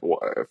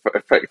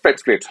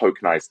 effectively a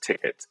tokenized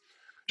ticket.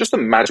 Just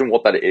imagine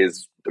what that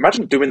is.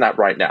 Imagine doing that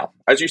right now.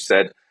 As you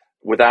said,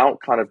 without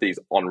kind of these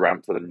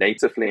on-ramps that are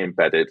natively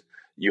embedded,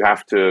 you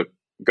have to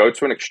go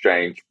to an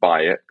exchange,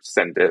 buy it,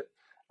 send it,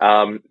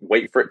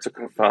 wait for it to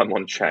confirm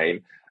on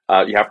chain,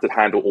 You have to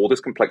handle all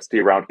this complexity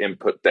around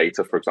input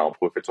data, for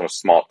example, if it's on a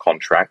smart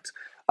contract.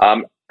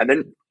 And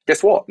then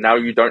guess what? Now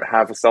you don't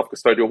have a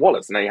self-custodial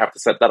wallet. So now you have to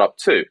set that up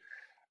too.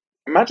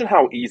 Imagine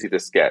how easy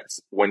this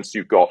gets once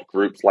you've got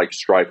groups like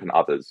Stripe and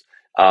others.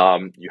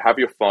 You have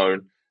your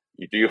phone,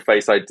 you do your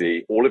Face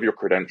ID, all of your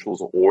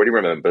credentials are already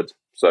remembered,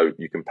 so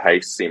you can pay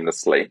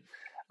seamlessly.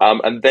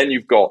 And then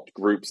you've got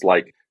groups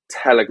like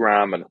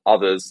Telegram and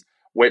others,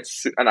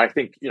 and I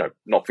think,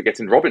 not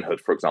forgetting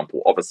Robinhood, for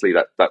example. Obviously,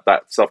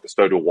 that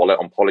self-custodial wallet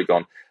on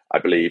Polygon, I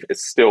believe,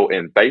 is still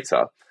in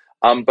beta.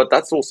 But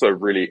that's also a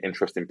really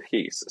interesting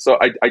piece. So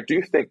I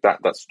do think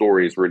that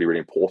story is really, really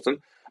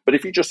important. But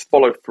if you just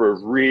follow through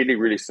a really,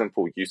 really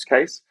simple use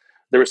case,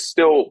 there is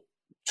still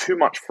too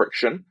much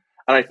friction.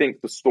 And I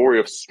think the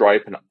story of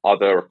Stripe and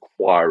other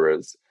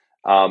acquirers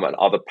and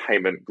other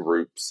payment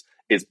groups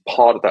is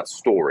part of that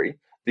story.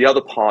 The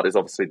other part is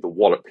obviously the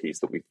wallet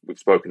piece that we've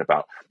spoken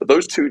about. But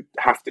those two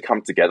have to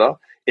come together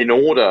in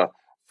order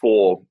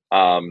for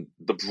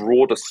the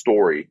broader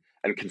story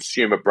and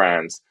consumer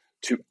brands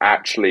to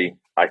actually,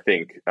 I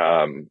think,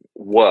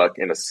 work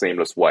in a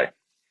seamless way.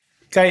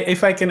 Kai,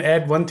 if I can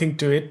add one thing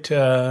to it,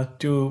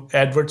 to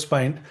Edward's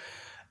point,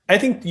 I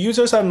think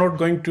users are not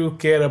going to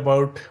care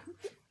about,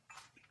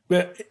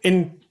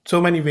 in so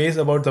many ways,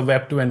 about the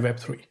Web 2 and Web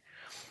 3.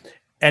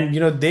 And,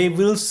 they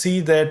will see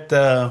that,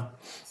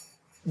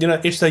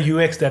 it's the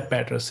UX that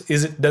matters.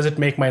 Does it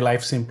make my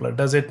life simpler?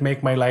 Does it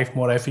make my life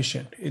more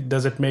efficient?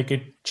 Does it make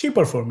it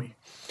cheaper for me?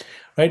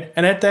 Right?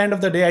 And at the end of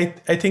the day,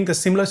 I think a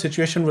similar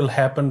situation will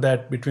happen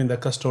that between the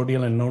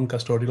custodial and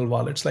non-custodial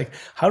wallets. Like,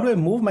 how do I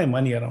move my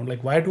money around?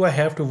 Like, why do I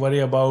have to worry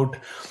about,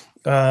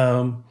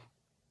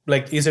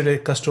 is it a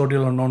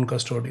custodial or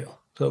non-custodial?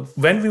 So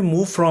when we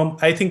move from,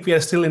 I think we are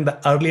still in the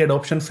early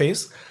adoption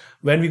phase.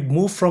 When we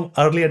move from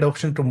early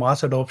adoption to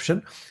mass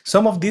adoption,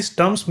 some of these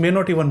terms may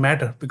not even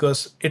matter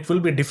because it will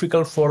be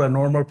difficult for a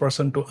normal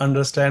person to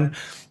understand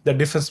the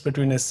difference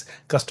between a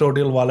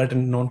custodial wallet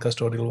and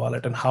non-custodial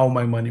wallet and how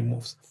my money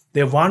moves.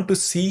 They want to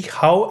see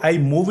how I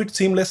move it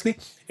seamlessly.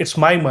 It's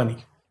my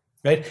money,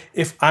 right?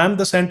 If I'm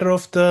the center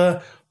of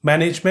the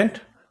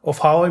management of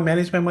how I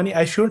manage my money,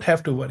 I shouldn't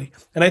have to worry.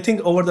 And I think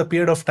over the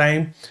period of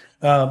time,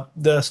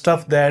 the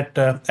stuff that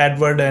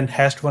Edward and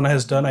Hast1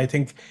 has done, I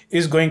think,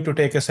 is going to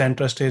take a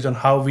center stage on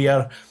how we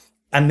are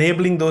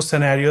enabling those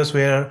scenarios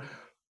where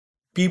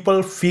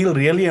people feel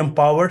really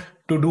empowered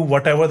to do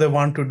whatever they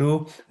want to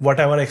do,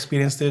 whatever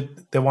experience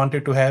they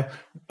wanted to have,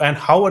 and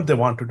however they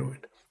want to do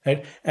it,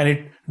 right?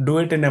 And do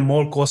it in a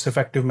more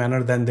cost-effective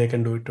manner than they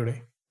can do it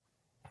today.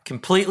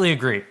 Completely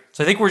agree.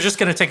 So I think we're just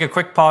going to take a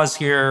quick pause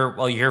here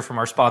while you hear from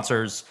our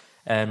sponsors,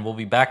 and we'll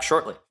be back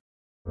shortly.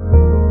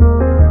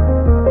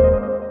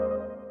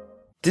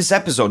 This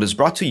episode is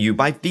brought to you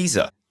by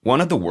Visa,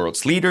 one of the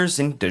world's leaders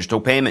in digital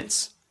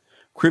payments.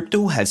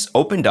 Crypto has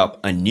opened up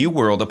a new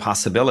world of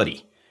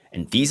possibility,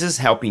 and Visa is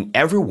helping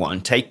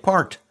everyone take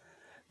part.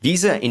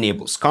 Visa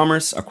enables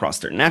commerce across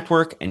their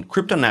network and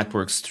crypto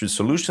networks through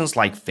solutions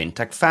like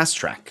FinTech Fast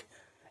Track,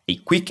 a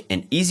quick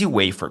and easy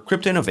way for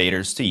crypto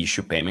innovators to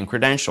issue payment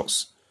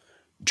credentials.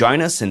 Join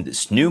us in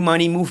this new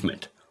money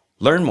movement.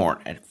 Learn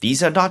more at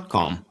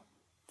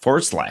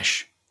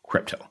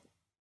visa.com/crypto.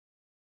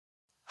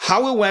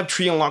 How will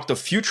Web3 unlock the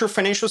future of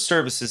financial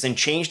services and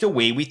change the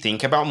way we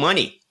think about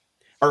money?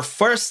 Our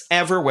first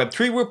ever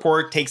Web3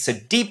 report takes a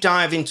deep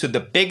dive into the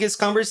biggest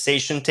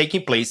conversation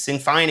taking place in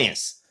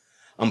finance,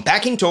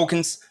 unpacking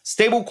tokens,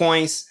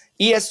 stablecoins,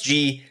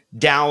 ESG,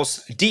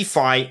 DAOs,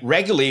 DeFi,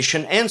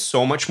 regulation, and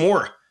so much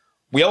more.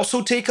 We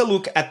also take a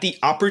look at the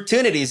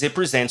opportunities it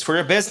presents for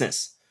your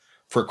business.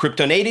 For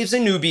crypto natives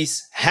and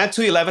newbies, head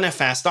to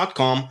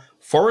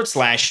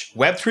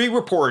 11fs.com/Web3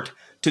 report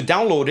to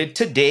download it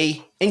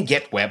today and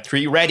get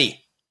Web3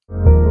 ready.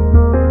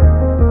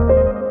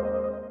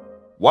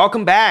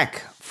 Welcome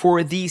back.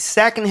 For the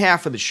second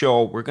half of the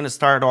show, we're going to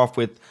start off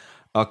with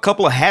a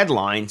couple of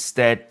headlines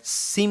that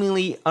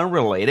seemingly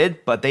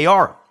unrelated, but they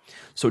are.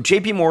 So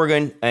JP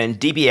Morgan and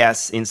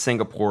DBS in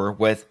Singapore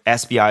with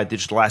SBI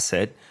Digital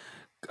Asset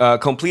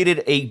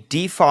completed a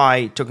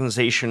DeFi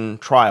tokenization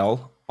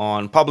trial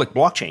on public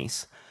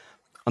blockchains.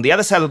 On the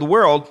other side of the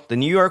world, the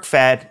New York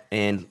Fed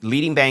and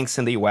leading banks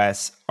in the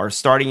US are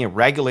starting a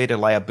regulated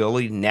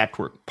liability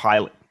network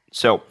pilot.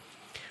 So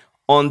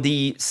on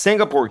the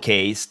Singapore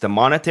case, the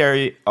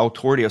Monetary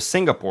Authority of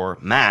Singapore,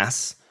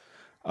 MAS,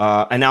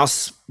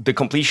 announced the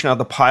completion of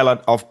the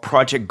pilot of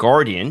Project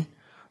Guardian,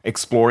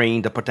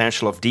 exploring the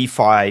potential of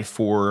DeFi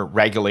for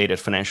regulated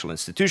financial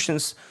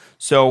institutions.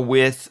 So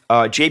with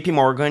JP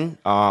Morgan,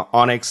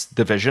 Onyx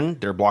division,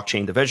 their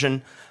blockchain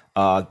division,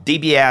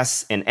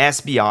 DBS and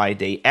SBI,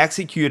 they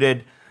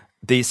executed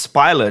this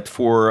pilot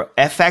for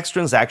FX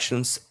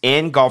transactions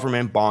and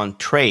government bond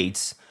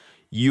trades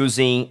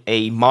using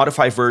a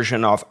modified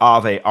version of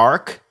Aave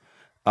Arc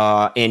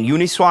and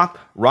Uniswap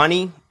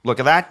running, look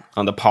at that,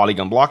 on the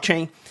Polygon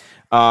blockchain.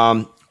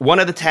 One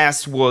of the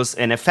tests was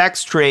an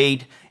FX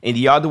trade, and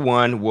the other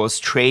one was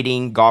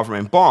trading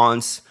government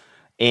bonds,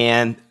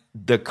 and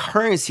the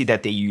currency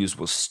that they used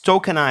was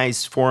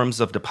tokenized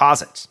forms of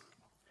deposits.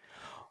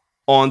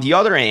 On the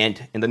other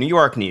hand, in the New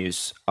York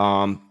news,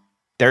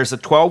 there's a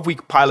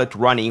 12-week pilot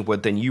running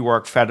with the New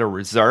York Federal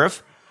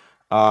Reserve,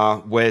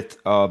 with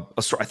I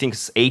think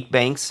it's 8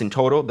 banks in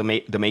total,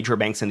 the major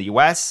banks in the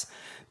U.S.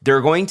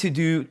 They're going to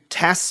do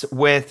tests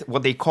with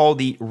what they call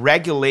the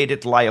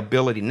Regulated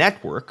Liability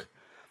Network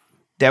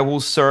that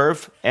will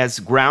serve as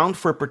ground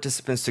for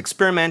participants to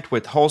experiment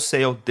with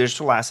wholesale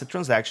digital asset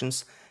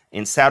transactions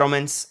and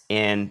settlements.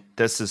 And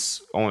this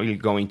is only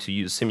going to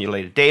use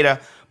simulated data,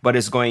 but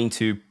is going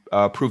to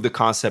prove the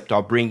concept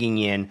of bringing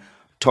in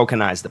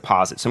tokenized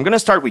deposits. So I'm going to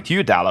start with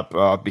you,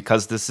 Dalip,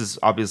 because this is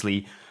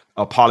obviously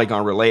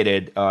Polygon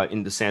related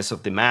in the sense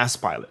of the mass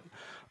pilot.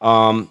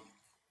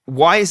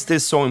 Why is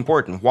this so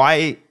important?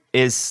 Why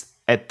is,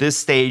 at this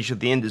stage of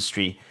the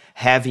industry,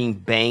 having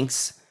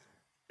banks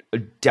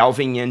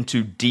delving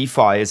into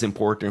DeFi is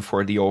important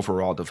for the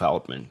overall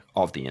development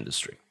of the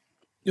industry?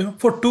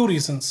 For 2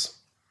 reasons.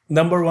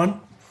 Number one,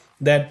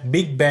 that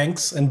big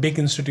banks and big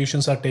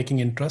institutions are taking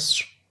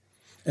interest.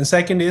 And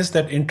second is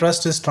that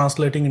interest is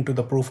translating into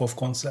the proof of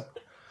concept.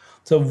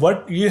 So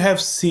what you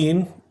have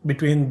seen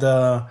between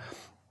the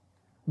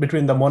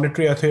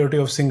Monetary Authority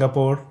of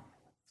Singapore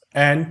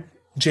and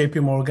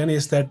JP Morgan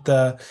is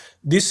that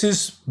this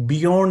is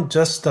beyond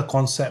just the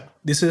concept.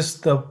 This is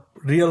the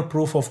real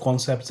proof of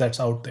concepts that's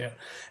out there.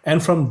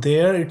 And from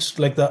there, it's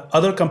like the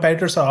other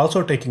competitors are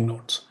also taking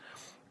notes,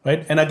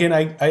 right? And again,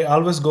 I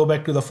always go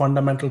back to the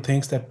fundamental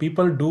things that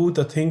people do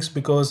the things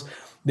because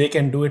they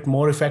can do it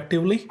more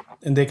effectively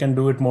and they can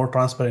do it more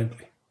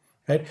transparently,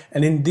 right?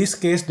 And in this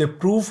case, they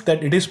prove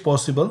that it is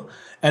possible.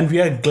 And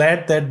we are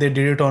glad that they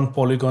did it on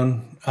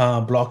Polygon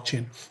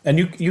blockchain. And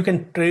you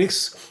can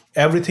trace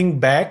everything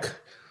back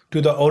to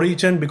the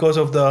origin because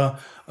of the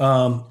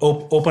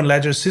open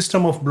ledger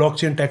system of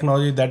blockchain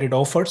technology that it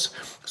offers.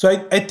 So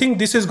I think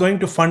this is going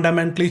to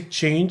fundamentally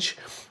change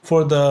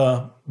for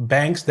the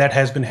banks that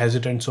has been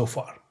hesitant so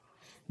far.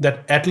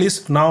 That at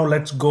least now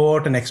let's go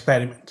out and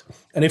experiment.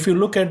 And if you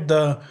look at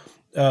the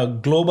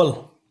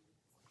global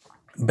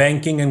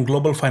banking and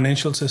global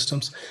financial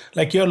systems,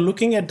 like you're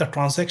looking at the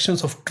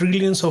transactions of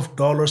trillions of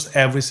dollars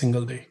every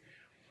single day,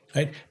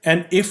 right?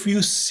 And if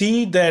you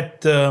see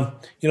that,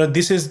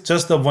 this is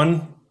just the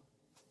one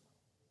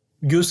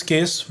use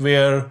case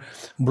where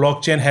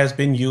blockchain has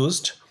been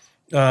used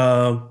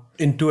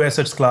in 2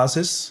 assets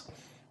classes.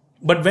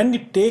 But when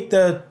you take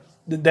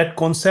that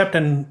concept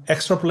and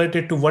extrapolate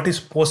it to what is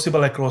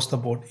possible across the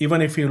board,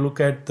 even if you look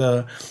at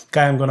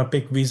I'm going to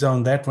pick Visa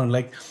on that one,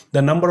 like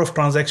the number of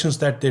transactions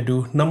that they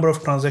do, number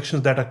of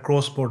transactions that are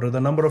cross-border, the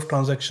number of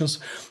transactions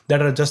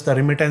that are just the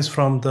remittance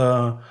from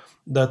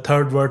the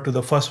third word to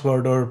the first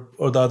word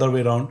or the other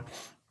way around.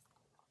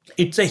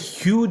 It's a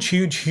huge,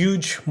 huge,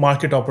 huge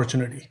market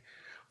opportunity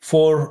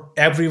for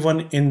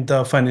everyone in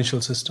the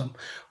financial system,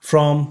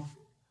 from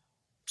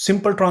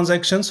simple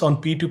transactions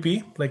on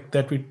P2P, like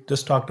that we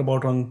just talked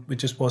about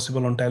which is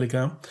possible on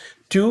Telegram,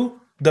 to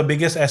the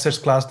biggest assets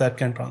class that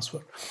can transfer,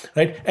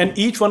 right? And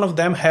each one of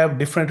them have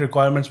different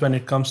requirements when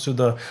it comes to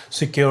the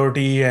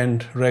security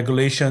and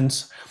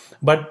regulations.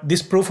 But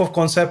these proof of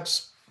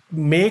concepts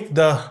make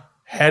the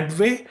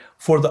headway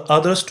for the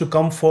others to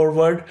come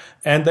forward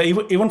and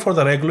even for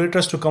the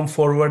regulators to come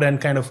forward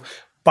and kind of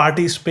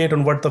participate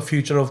on what the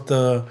future of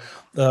the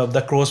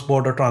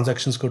cross-border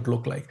transactions could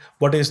look like.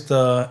 What is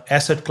the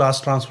asset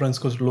class transference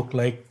could look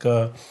like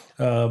from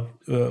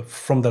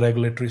the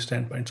regulatory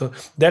standpoint. So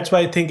that's why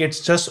I think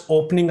it's just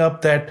opening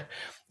up that,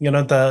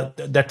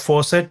 that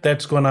faucet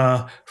that's going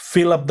to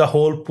fill up the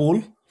whole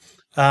pool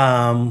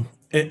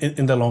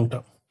in the long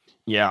term.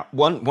 Yeah,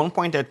 one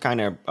point that kind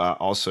of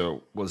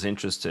also was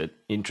interesting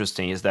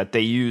is that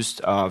they used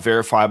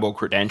verifiable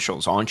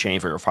credentials, on-chain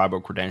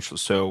verifiable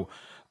credentials. So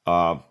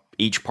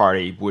each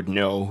party would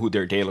know who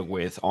they're dealing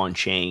with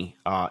on-chain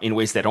in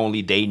ways that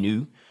only they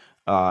knew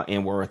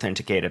and were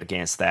authenticated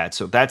against that.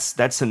 So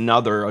that's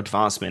another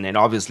advancement. And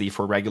obviously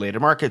for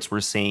regulated markets,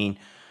 we're seeing,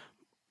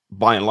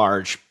 by and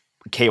large,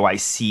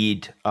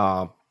 KYC'd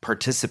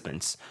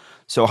participants.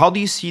 So how do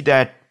you see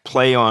that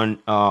play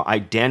on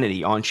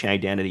identity, on-chain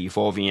identity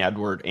evolving,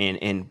 Edward?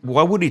 And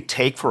what would it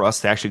take for us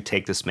to actually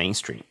take this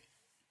mainstream?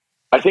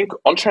 I think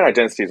on-chain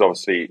identity is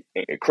obviously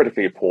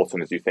critically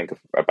important as you think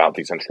about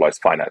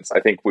decentralized finance. I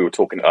think we were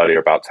talking earlier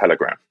about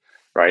Telegram,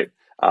 right?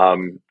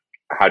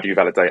 How do you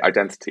validate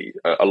identity?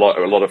 A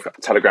lot of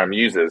Telegram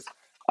users,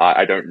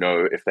 I don't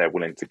know if they're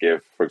willing to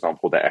give, for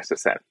example, their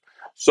SSN.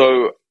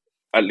 So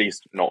at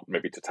least not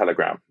maybe to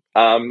Telegram.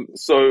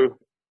 So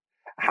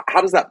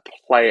how does that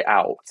play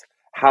out?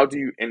 How do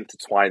you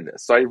intertwine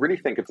this? So I really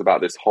think it's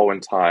about this whole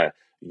entire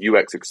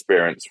UX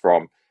experience,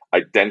 from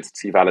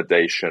identity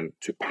validation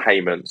to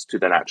payments to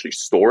then actually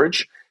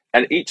storage.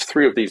 And each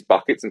 3 of these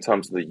buckets in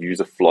terms of the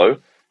user flow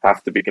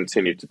have to be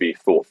continued to be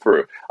thought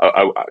through.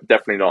 I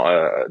definitely not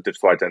a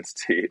digital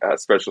identity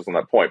specialist on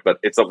that point, but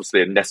it's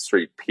obviously a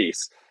necessary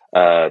piece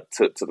to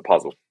the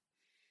puzzle.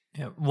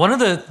 Yeah. One of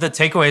the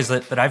takeaways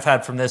that I've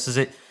had from this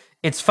is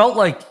it's felt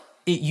like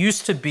it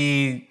used to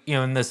be,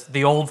 in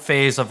the old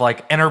phase of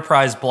like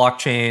enterprise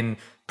blockchain,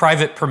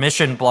 private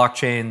permission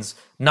blockchains,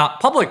 not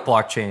public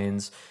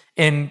blockchains.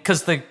 And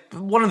because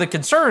one of the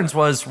concerns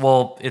was,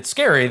 well, it's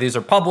scary. These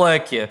are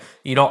public.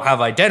 You don't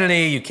have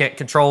identity. You can't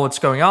control what's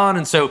going on.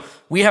 And so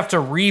we have to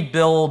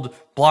rebuild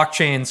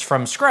blockchains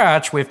from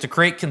scratch. We have to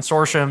create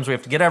consortiums. We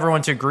have to get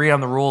everyone to agree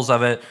on the rules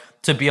of it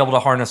to be able to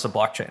harness a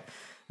blockchain.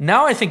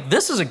 Now I think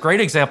this is a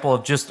great example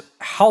of just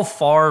how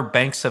far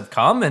banks have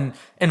come, and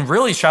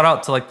really shout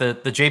out to like the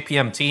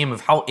JPM team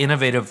of how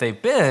innovative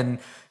they've been,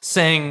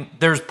 saying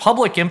there's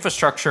public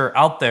infrastructure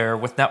out there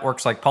with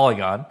networks like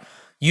Polygon.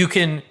 You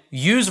can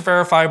use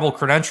verifiable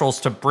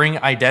credentials to bring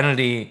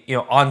identity,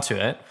 onto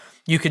it.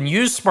 You can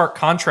use smart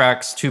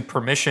contracts to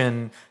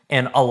permission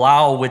and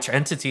allow which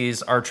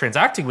entities are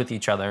transacting with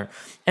each other.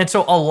 And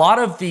so a lot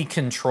of the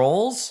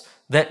controls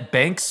that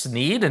banks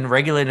need and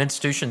regulated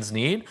institutions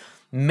need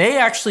may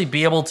actually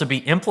be able to be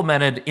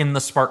implemented in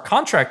the smart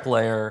contract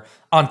layer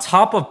on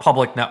top of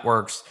public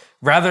networks,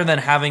 rather than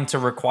having to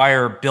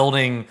require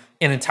building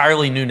an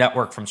entirely new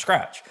network from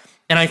scratch.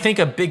 And I think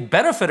a big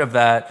benefit of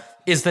that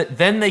is that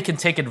then they can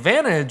take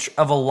advantage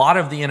of a lot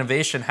of the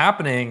innovation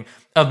happening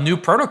of new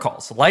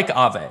protocols like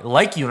Aave,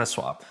 like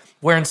Uniswap,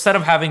 where instead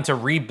of having to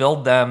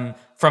rebuild them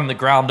from the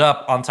ground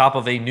up on top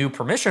of a new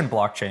permission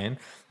blockchain,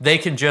 they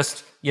can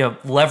just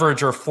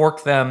leverage or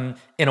fork them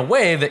in a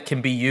way that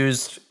can be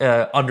used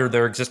under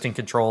their existing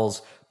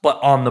controls, but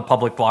on the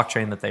public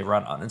blockchain that they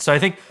run on. And so I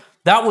think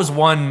that was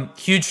one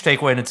huge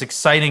takeaway, and it's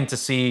exciting to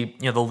see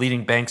the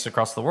leading banks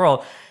across the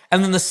world.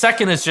 And then the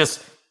second is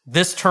just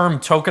this term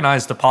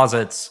tokenized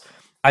deposits,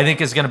 I think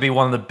is going to be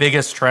one of the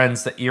biggest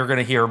trends that you're going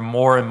to hear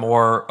more and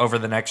more over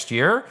the next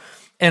year.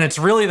 And it's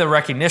really the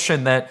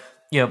recognition that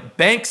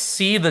banks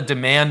see the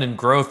demand and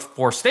growth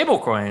for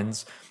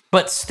stablecoins,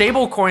 but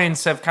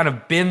stablecoins have kind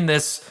of been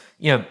this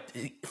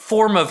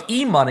form of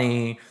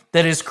e-money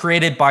that is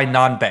created by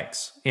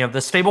non-banks. The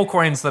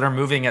stablecoins that are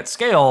moving at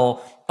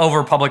scale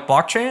over public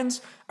blockchains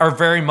are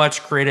very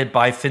much created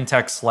by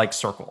fintechs like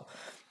Circle.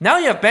 Now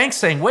you have banks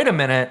saying, wait a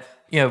minute,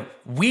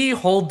 we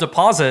hold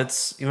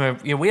deposits,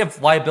 we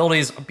have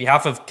liabilities on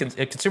behalf of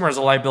a consumer as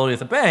a liability with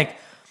the bank.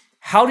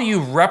 How do you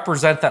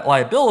represent that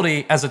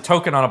liability as a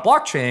token on a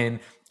blockchain,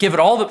 give it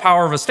all the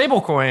power of a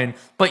stablecoin,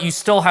 but you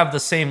still have the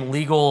same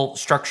legal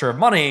structure of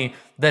money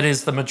that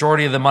is the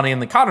majority of the money in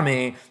the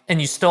economy, and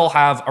you still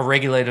have a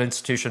regulated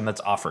institution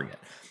that's offering it?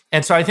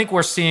 And so I think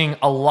we're seeing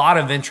a lot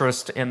of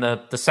interest in the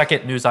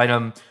second news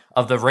item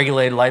of the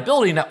regulated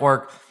liability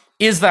network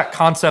is that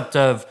concept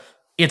of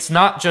it's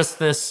not just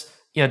this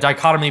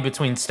dichotomy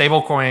between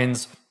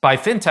stablecoins by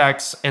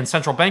fintechs and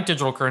central bank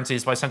digital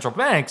currencies by central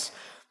banks.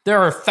 There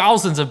are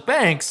thousands of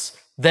banks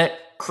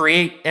that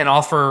create and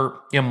offer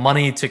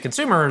money to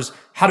consumers.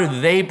 How do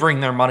they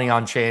bring their money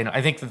on chain?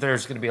 I think that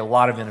there's going to be a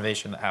lot of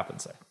innovation that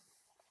happens there.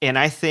 And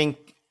I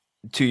think,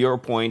 to your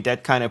point,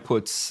 that kind of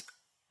puts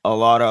a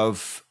lot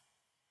of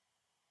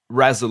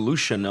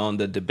resolution on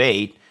the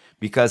debate,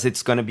 because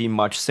it's going to be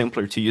much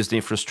simpler to use the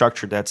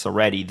infrastructure that's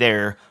already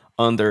there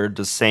under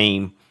the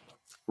same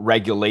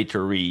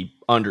regulatory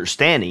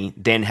understanding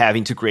than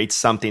having to create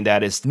something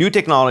that is new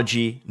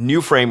technology,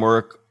 new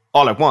framework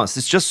all at once.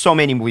 It's just so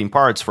many moving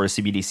parts for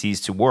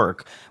CBDCs to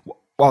work,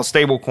 while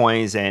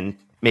stablecoins and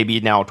maybe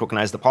now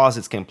tokenized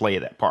deposits can play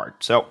that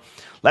part. So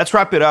let's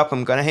wrap it up.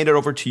 I'm going to hand it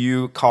over to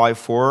you, Kai,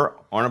 for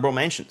honorable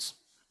mentions.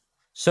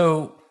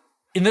 So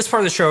in this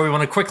part of the show, we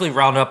want to quickly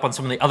round up on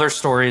some of the other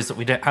stories that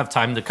we didn't have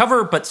time to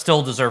cover, but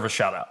still deserve a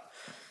shout out.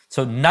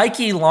 So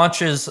Nike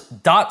launches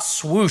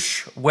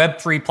 .swoosh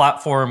Web3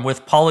 platform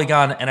with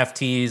Polygon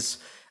NFTs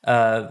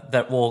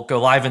that will go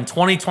live in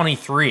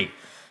 2023.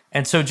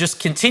 And so just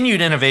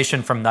continued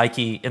innovation from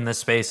Nike in this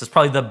space is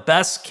probably the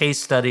best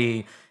case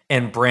study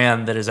and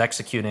brand that is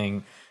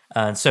executing.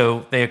 And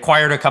so they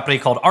acquired a company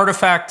called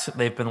Artifact.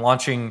 They've been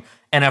launching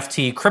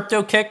NFT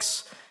crypto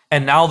kicks,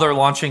 and now they're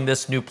launching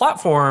this new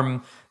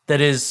platform that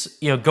is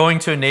going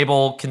to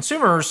enable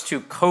consumers to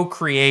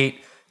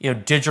co-create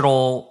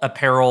digital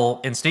apparel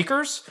and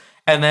sneakers,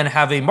 and then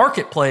have a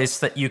marketplace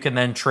that you can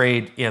then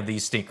trade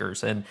these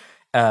sneakers. And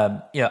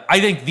I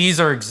think these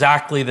are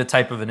exactly the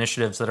type of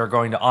initiatives that are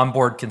going to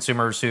onboard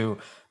consumers who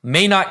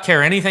may not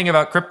care anything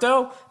about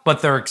crypto,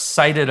 but they're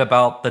excited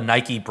about the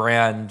Nike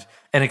brand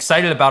and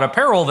excited about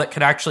apparel that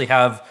can actually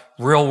have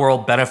real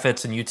world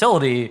benefits and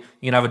utility.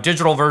 You can have a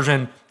digital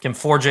version, can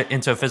forge it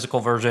into a physical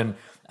version.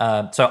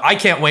 So I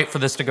can't wait for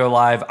this to go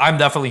live. I'm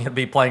definitely going to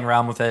be playing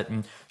around with it.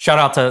 And shout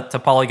out to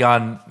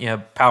Polygon,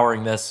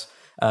 powering this.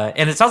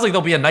 And it sounds like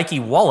there'll be a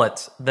Nike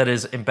wallet that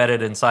is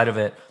embedded inside of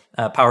it,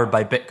 powered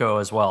by BitGo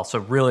as well. So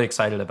really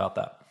excited about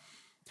that.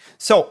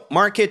 So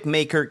market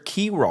maker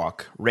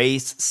Keyrock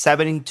raised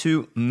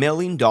 $72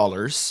 million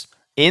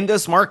in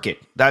this market.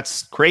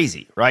 That's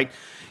crazy, right?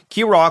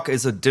 Keyrock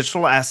is a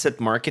digital asset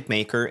market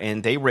maker,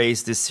 and they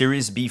raised this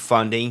Series B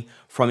funding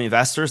from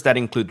investors that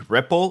include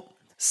Ripple,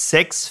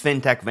 6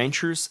 fintech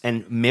ventures,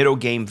 and Middle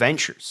Game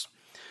Ventures.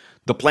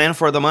 The plan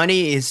for the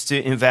money is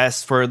to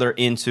invest further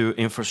into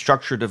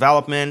infrastructure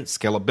development,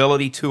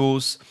 scalability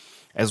tools,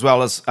 as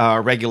well as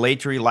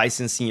regulatory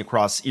licensing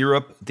across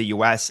Europe, the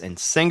US, and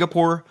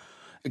Singapore.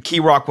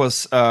 Keyrock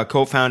was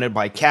co-founded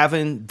by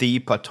Kevin D.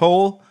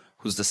 Patol,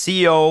 who's the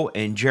CEO,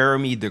 and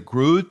Jeremy de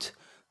Groot,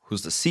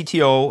 who's the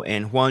CTO,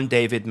 and Juan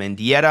David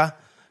Mendieta,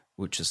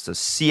 which is the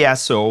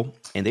CSO.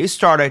 And they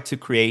started to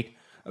create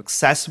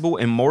accessible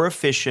and more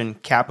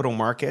efficient capital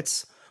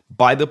markets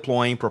by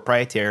deploying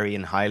proprietary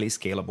and highly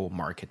scalable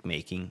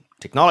market-making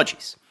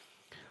technologies.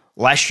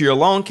 Last year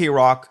alone,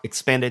 K-Rock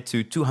expanded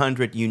to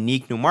 200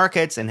 unique new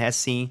markets and has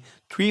seen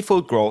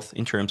threefold growth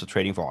in terms of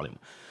trading volume.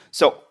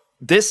 So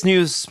this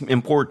news is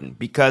important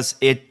because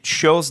it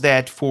shows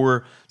that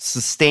for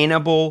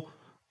sustainable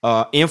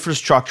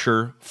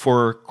infrastructure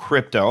for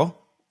crypto,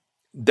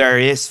 there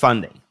is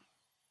funding.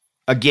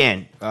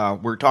 Again,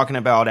 we're talking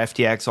about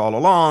FTX all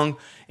along,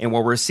 and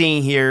what we're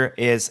seeing here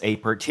is a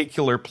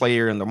particular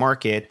player in the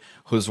market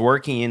who's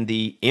working in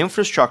the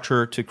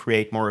infrastructure to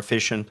create more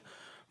efficient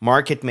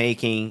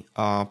market-making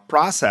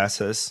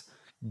processes,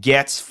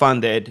 gets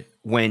funded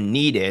when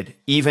needed,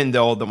 even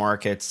though the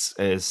markets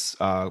is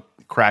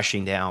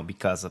crashing down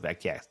because of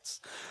FTX.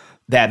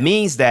 That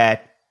means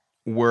that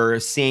we're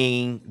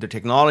seeing the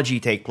technology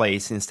take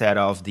place instead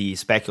of the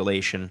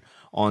speculation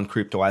on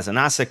crypto as an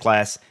asset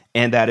class,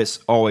 and that is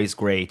always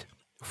great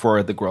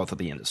for the growth of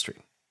the industry.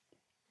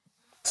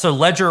 So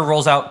Ledger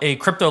rolls out a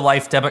Crypto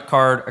Life debit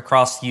card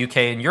across the UK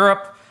and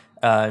Europe.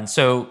 And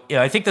so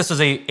I think this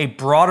is a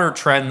broader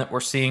trend that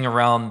we're seeing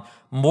around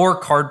more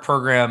card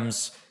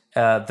programs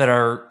that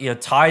are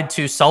tied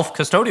to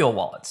self-custodial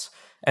wallets.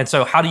 And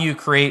so how do you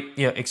create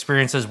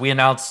experiences? We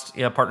announced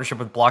a partnership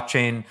with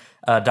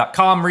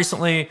blockchain.com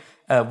recently.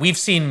 We've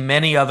seen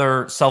many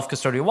other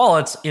self-custodial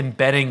wallets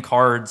embedding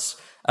cards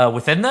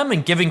within them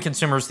and giving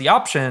consumers the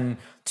option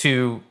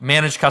to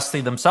manage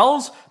custody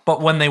themselves,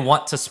 but when they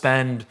want to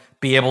spend,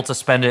 be able to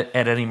spend it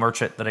at any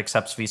merchant that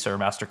accepts Visa or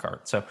MasterCard.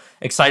 So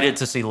excited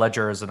to see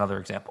Ledger as another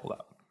example of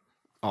that.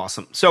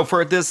 Awesome. So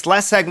for this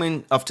last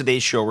segment of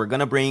today's show, we're going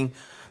to bring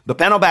the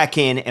panel back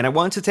in, and I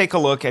want to take a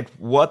look at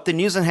what the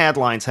news and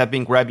headlines have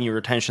been grabbing your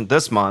attention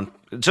this month.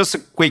 Just a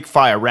quick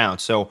fire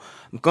round. So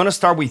I'm going to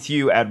start with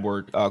you,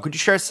 Edward. Could you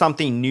share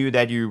something new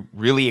that you're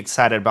really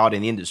excited about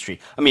in the industry?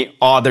 I mean,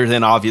 other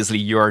than obviously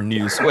your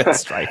news with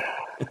Stripe.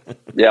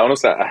 Yeah,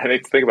 honestly, I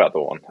need to think about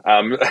the one.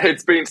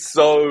 It's been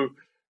so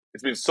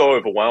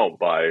overwhelmed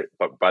by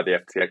the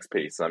FTX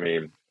piece. I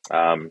mean,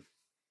 I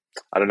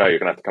don't know. You're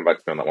gonna have to come back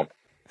to me on that one.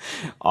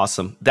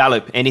 Awesome,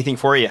 Dalip. Anything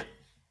for you?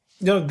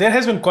 There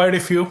has been quite a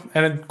few,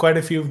 and quite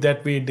a few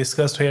that we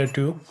discussed here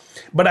too.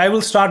 But I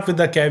will start with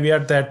the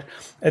caveat that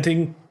I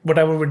think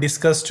whatever we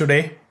discussed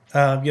today,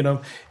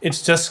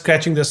 it's just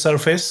scratching the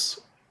surface,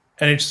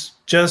 and it's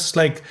just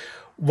like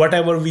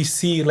whatever we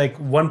see, like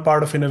one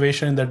part of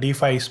innovation in the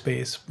DeFi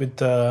space with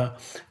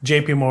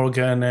JP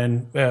Morgan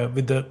and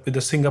with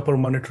the Singapore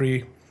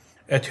Monetary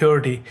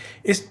Authority,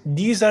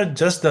 these are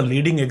just the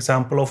leading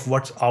example of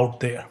what's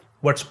out there,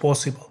 what's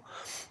possible.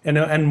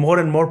 And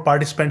more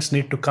participants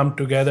need to come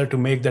together to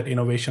make that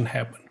innovation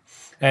happen.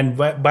 And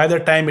by the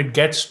time it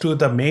gets to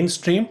the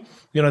mainstream,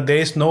 there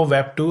is no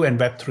Web 2 and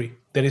Web 3.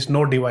 There is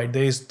no divide.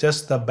 There is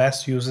just the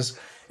best users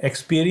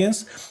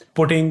experience,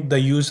 putting the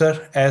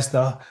user as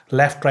the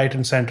left, right,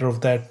 and center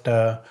of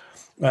that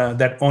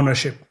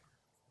ownership.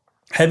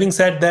 Having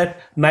said that,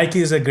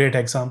 Nike is a great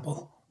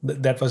example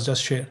that was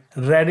just shared.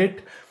 Reddit,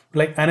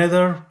 like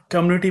another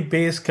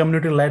community-based,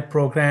 community-led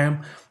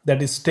program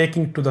that is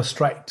taking to the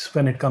strides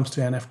when it comes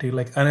to NFT,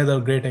 like another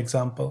great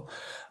example.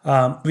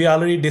 We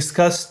already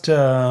discussed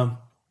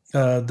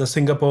the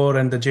Singapore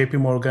and the JP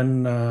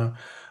Morgan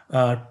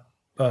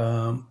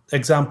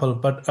example.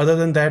 But other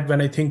than that,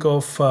 when I think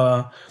of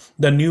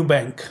the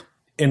Nubank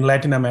in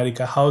Latin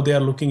America, how they are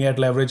looking at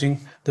leveraging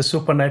the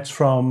supernets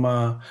from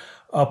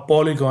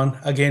Polygon,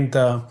 again,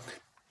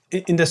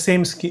 in the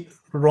same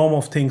realm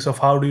of things of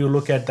how do you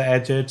look at the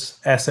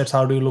assets,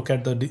 how do you look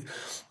at the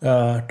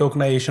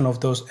tokenization of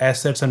those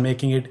assets and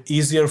making it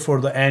easier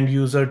for the end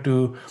user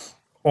to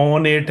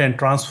own it and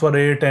transfer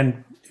it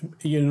and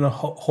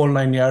whole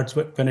 9 yards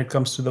when it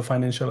comes to the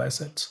financial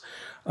assets.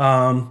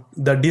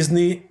 The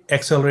Disney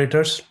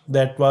accelerators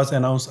that was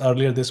announced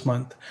earlier this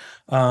month.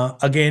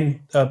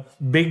 Again, a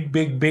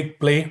big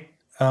play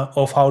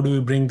of how do we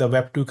bring the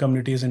Web 2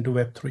 communities into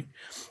Web 3.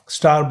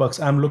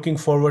 Starbucks, I'm looking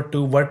forward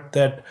to what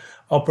that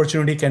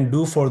opportunity can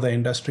do for the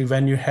industry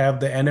when you have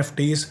the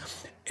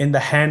NFTs in the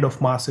hand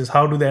of masses.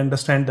 How do they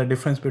understand the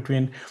difference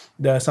between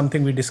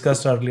something we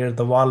discussed earlier,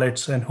 the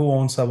wallets, and who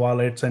owns the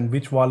wallets and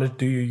which wallet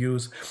do you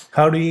use?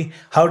 How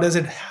does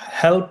it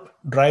help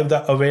drive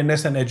the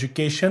awareness and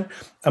education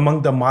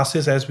among the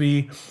masses as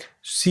we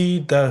see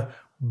the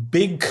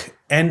big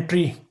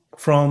entry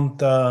from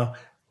the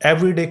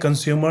everyday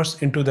consumers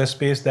into the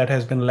space that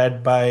has been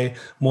led by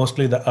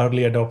mostly the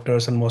early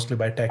adopters and mostly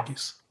by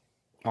techies?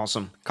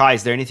 Awesome. Kai,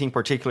 is there anything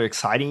particularly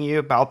exciting you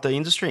about the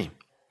industry?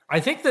 I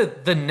think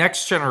that the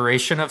next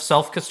generation of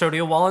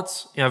self-custodial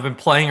wallets, I've been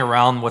playing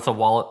around with a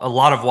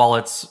lot of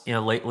wallets,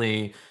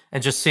 lately,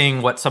 and just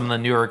seeing what some of the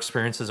newer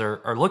experiences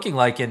are looking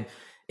like. And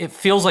it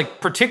feels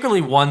like particularly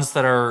ones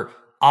that are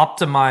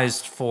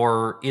optimized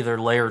for either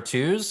layer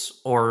 2s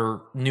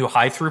or new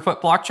high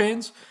throughput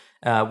blockchains,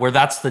 where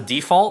that's the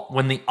default.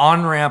 When the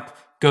on-ramp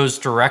goes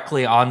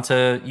directly onto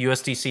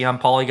USDC on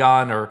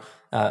Polygon or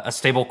a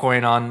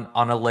stablecoin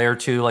on a layer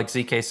 2 like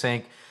ZK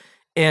Sync.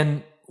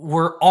 And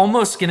we're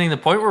almost getting to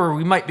the point where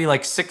we might be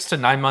like 6 to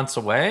 9 months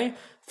away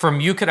from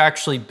you could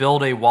actually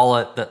build a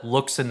wallet that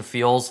looks and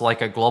feels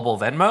like a global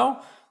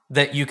Venmo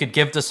that you could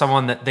give to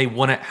someone that they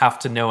wouldn't have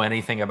to know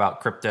anything about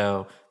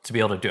crypto to be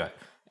able to do it.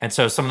 And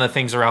so some of the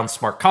things around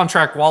smart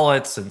contract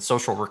wallets and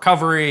social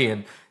recovery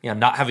and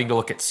not having to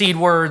look at seed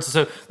words.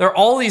 So there are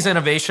all these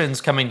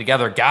innovations coming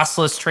together,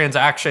 gasless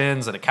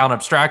transactions and account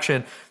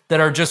abstraction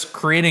that are just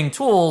creating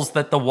tools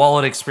that the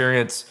wallet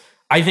experience,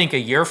 I think a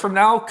year from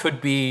now,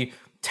 could be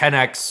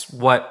 10x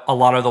what a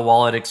lot of the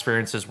wallet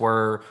experiences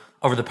were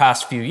over the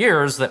past few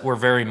years that were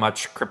very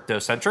much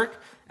crypto-centric.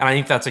 And I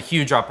think that's a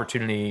huge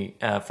opportunity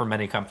for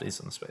many companies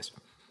in the space.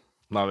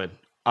 Love it.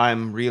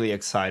 I'm really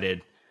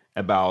excited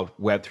about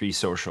Web3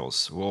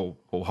 socials. We'll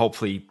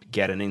hopefully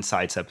get an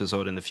insights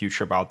episode in the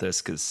future about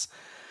this, because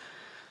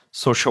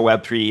social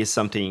Web3 is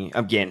something,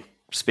 again,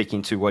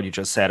 speaking to what you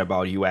just said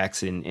about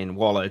UX in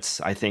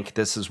wallets, I think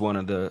this is one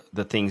of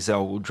the things that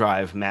will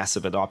drive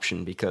massive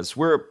adoption, because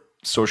we're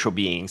social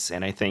beings.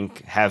 And I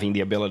think having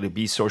the ability to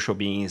be social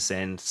beings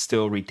and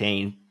still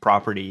retain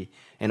property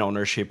and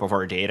ownership of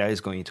our data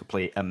is going to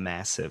play a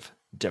massive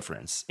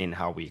difference in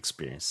how we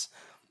experience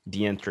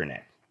the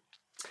internet.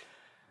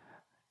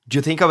 Do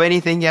you think of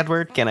anything,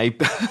 Edward? Can I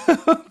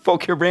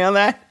poke your brain on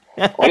that?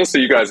 Honestly,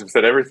 you guys have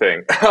said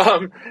everything.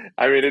 I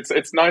mean,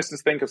 it's nice to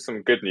think of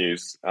some good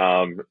news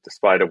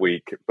despite a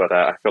week, but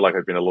I feel like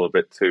I've been a little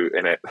bit too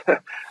in it.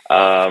 But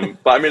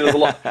I mean, there's a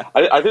lot.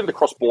 I think the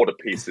cross-border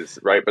pieces,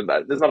 right? But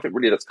there's nothing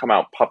really that's come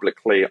out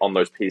publicly on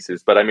those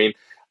pieces. But I mean,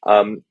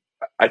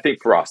 I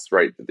think for us,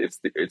 right,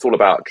 it's all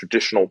about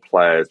traditional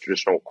players,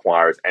 traditional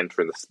acquirers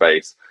entering the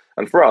space.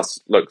 And for us,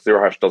 look,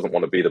 Zero Hash doesn't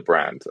want to be the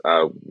brand.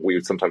 We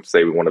would sometimes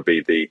say we want to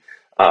be the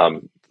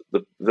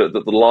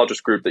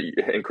largest group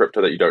in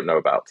crypto that you don't know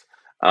about.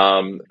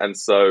 And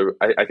so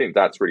I think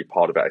that's really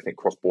part of it. I think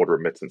cross-border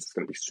remittance is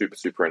going to be super,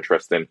 super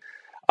interesting.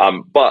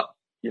 But,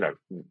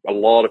 a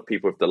lot of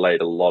people have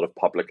delayed a lot of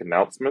public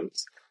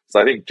announcements. So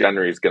I think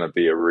January is going to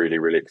be a really,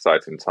 really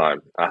exciting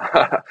time.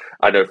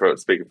 I know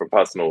speaking from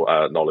personal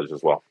knowledge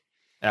as well.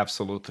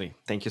 Absolutely.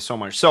 Thank you so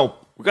much. So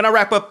we're going to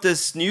wrap up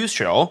this news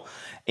show.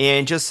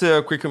 And just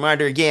a quick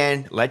reminder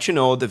again, let you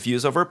know the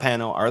views of our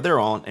panel are their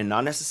own and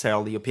not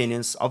necessarily the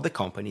opinions of the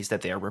companies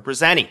that they are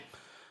representing.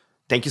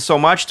 Thank you so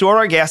much to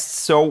our guests.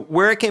 So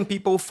where can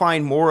people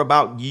find more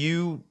about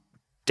you,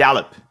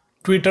 Dalip?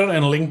 Twitter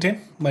and LinkedIn.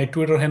 My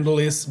Twitter handle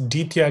is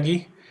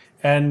dtyagi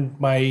and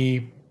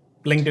my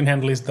LinkedIn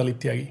handle is Dalip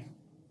Tyagi.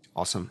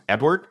 Awesome.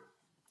 Edward?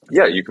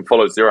 Yeah, you can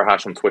follow Zero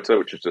Hash on Twitter,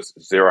 which is just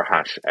Zero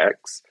Hash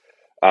X.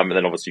 And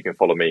then obviously you can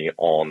follow me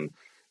on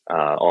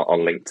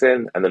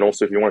LinkedIn. And then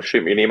also if you want to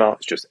shoot me an email,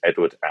 it's just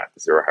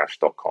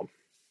edward@zerohash.com.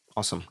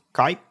 Awesome.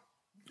 Kai?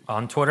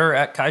 On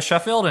Twitter @Kai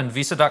Sheffield and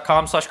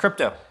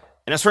visa.com/crypto.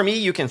 And as for me,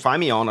 you can find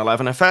me on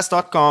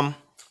 11fs.com,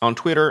 on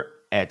Twitter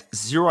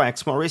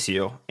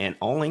 @0xmauricio, and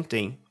on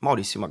LinkedIn,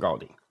 Mauricio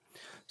Magaldi.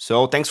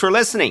 So thanks for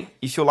listening.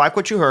 If you like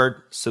what you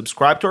heard,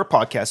 subscribe to our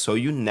podcast so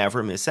you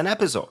never miss an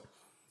episode.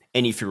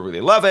 And if you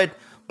really love it,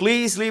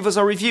 please leave us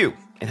a review.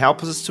 It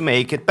helps us to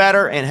make it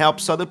better and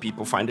helps other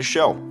people find the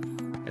show.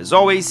 As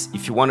always,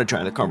 if you want to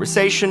join the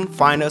conversation,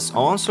 find us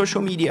on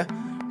social media.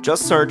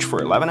 Just search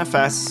for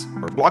 11FS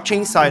or Blockchain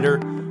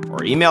Insider,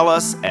 or email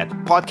us at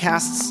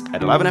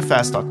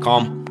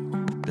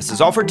podcasts@11fs.com. This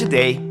is all for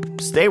today.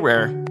 Stay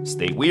rare,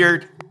 stay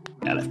weird.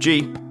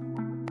 LFG.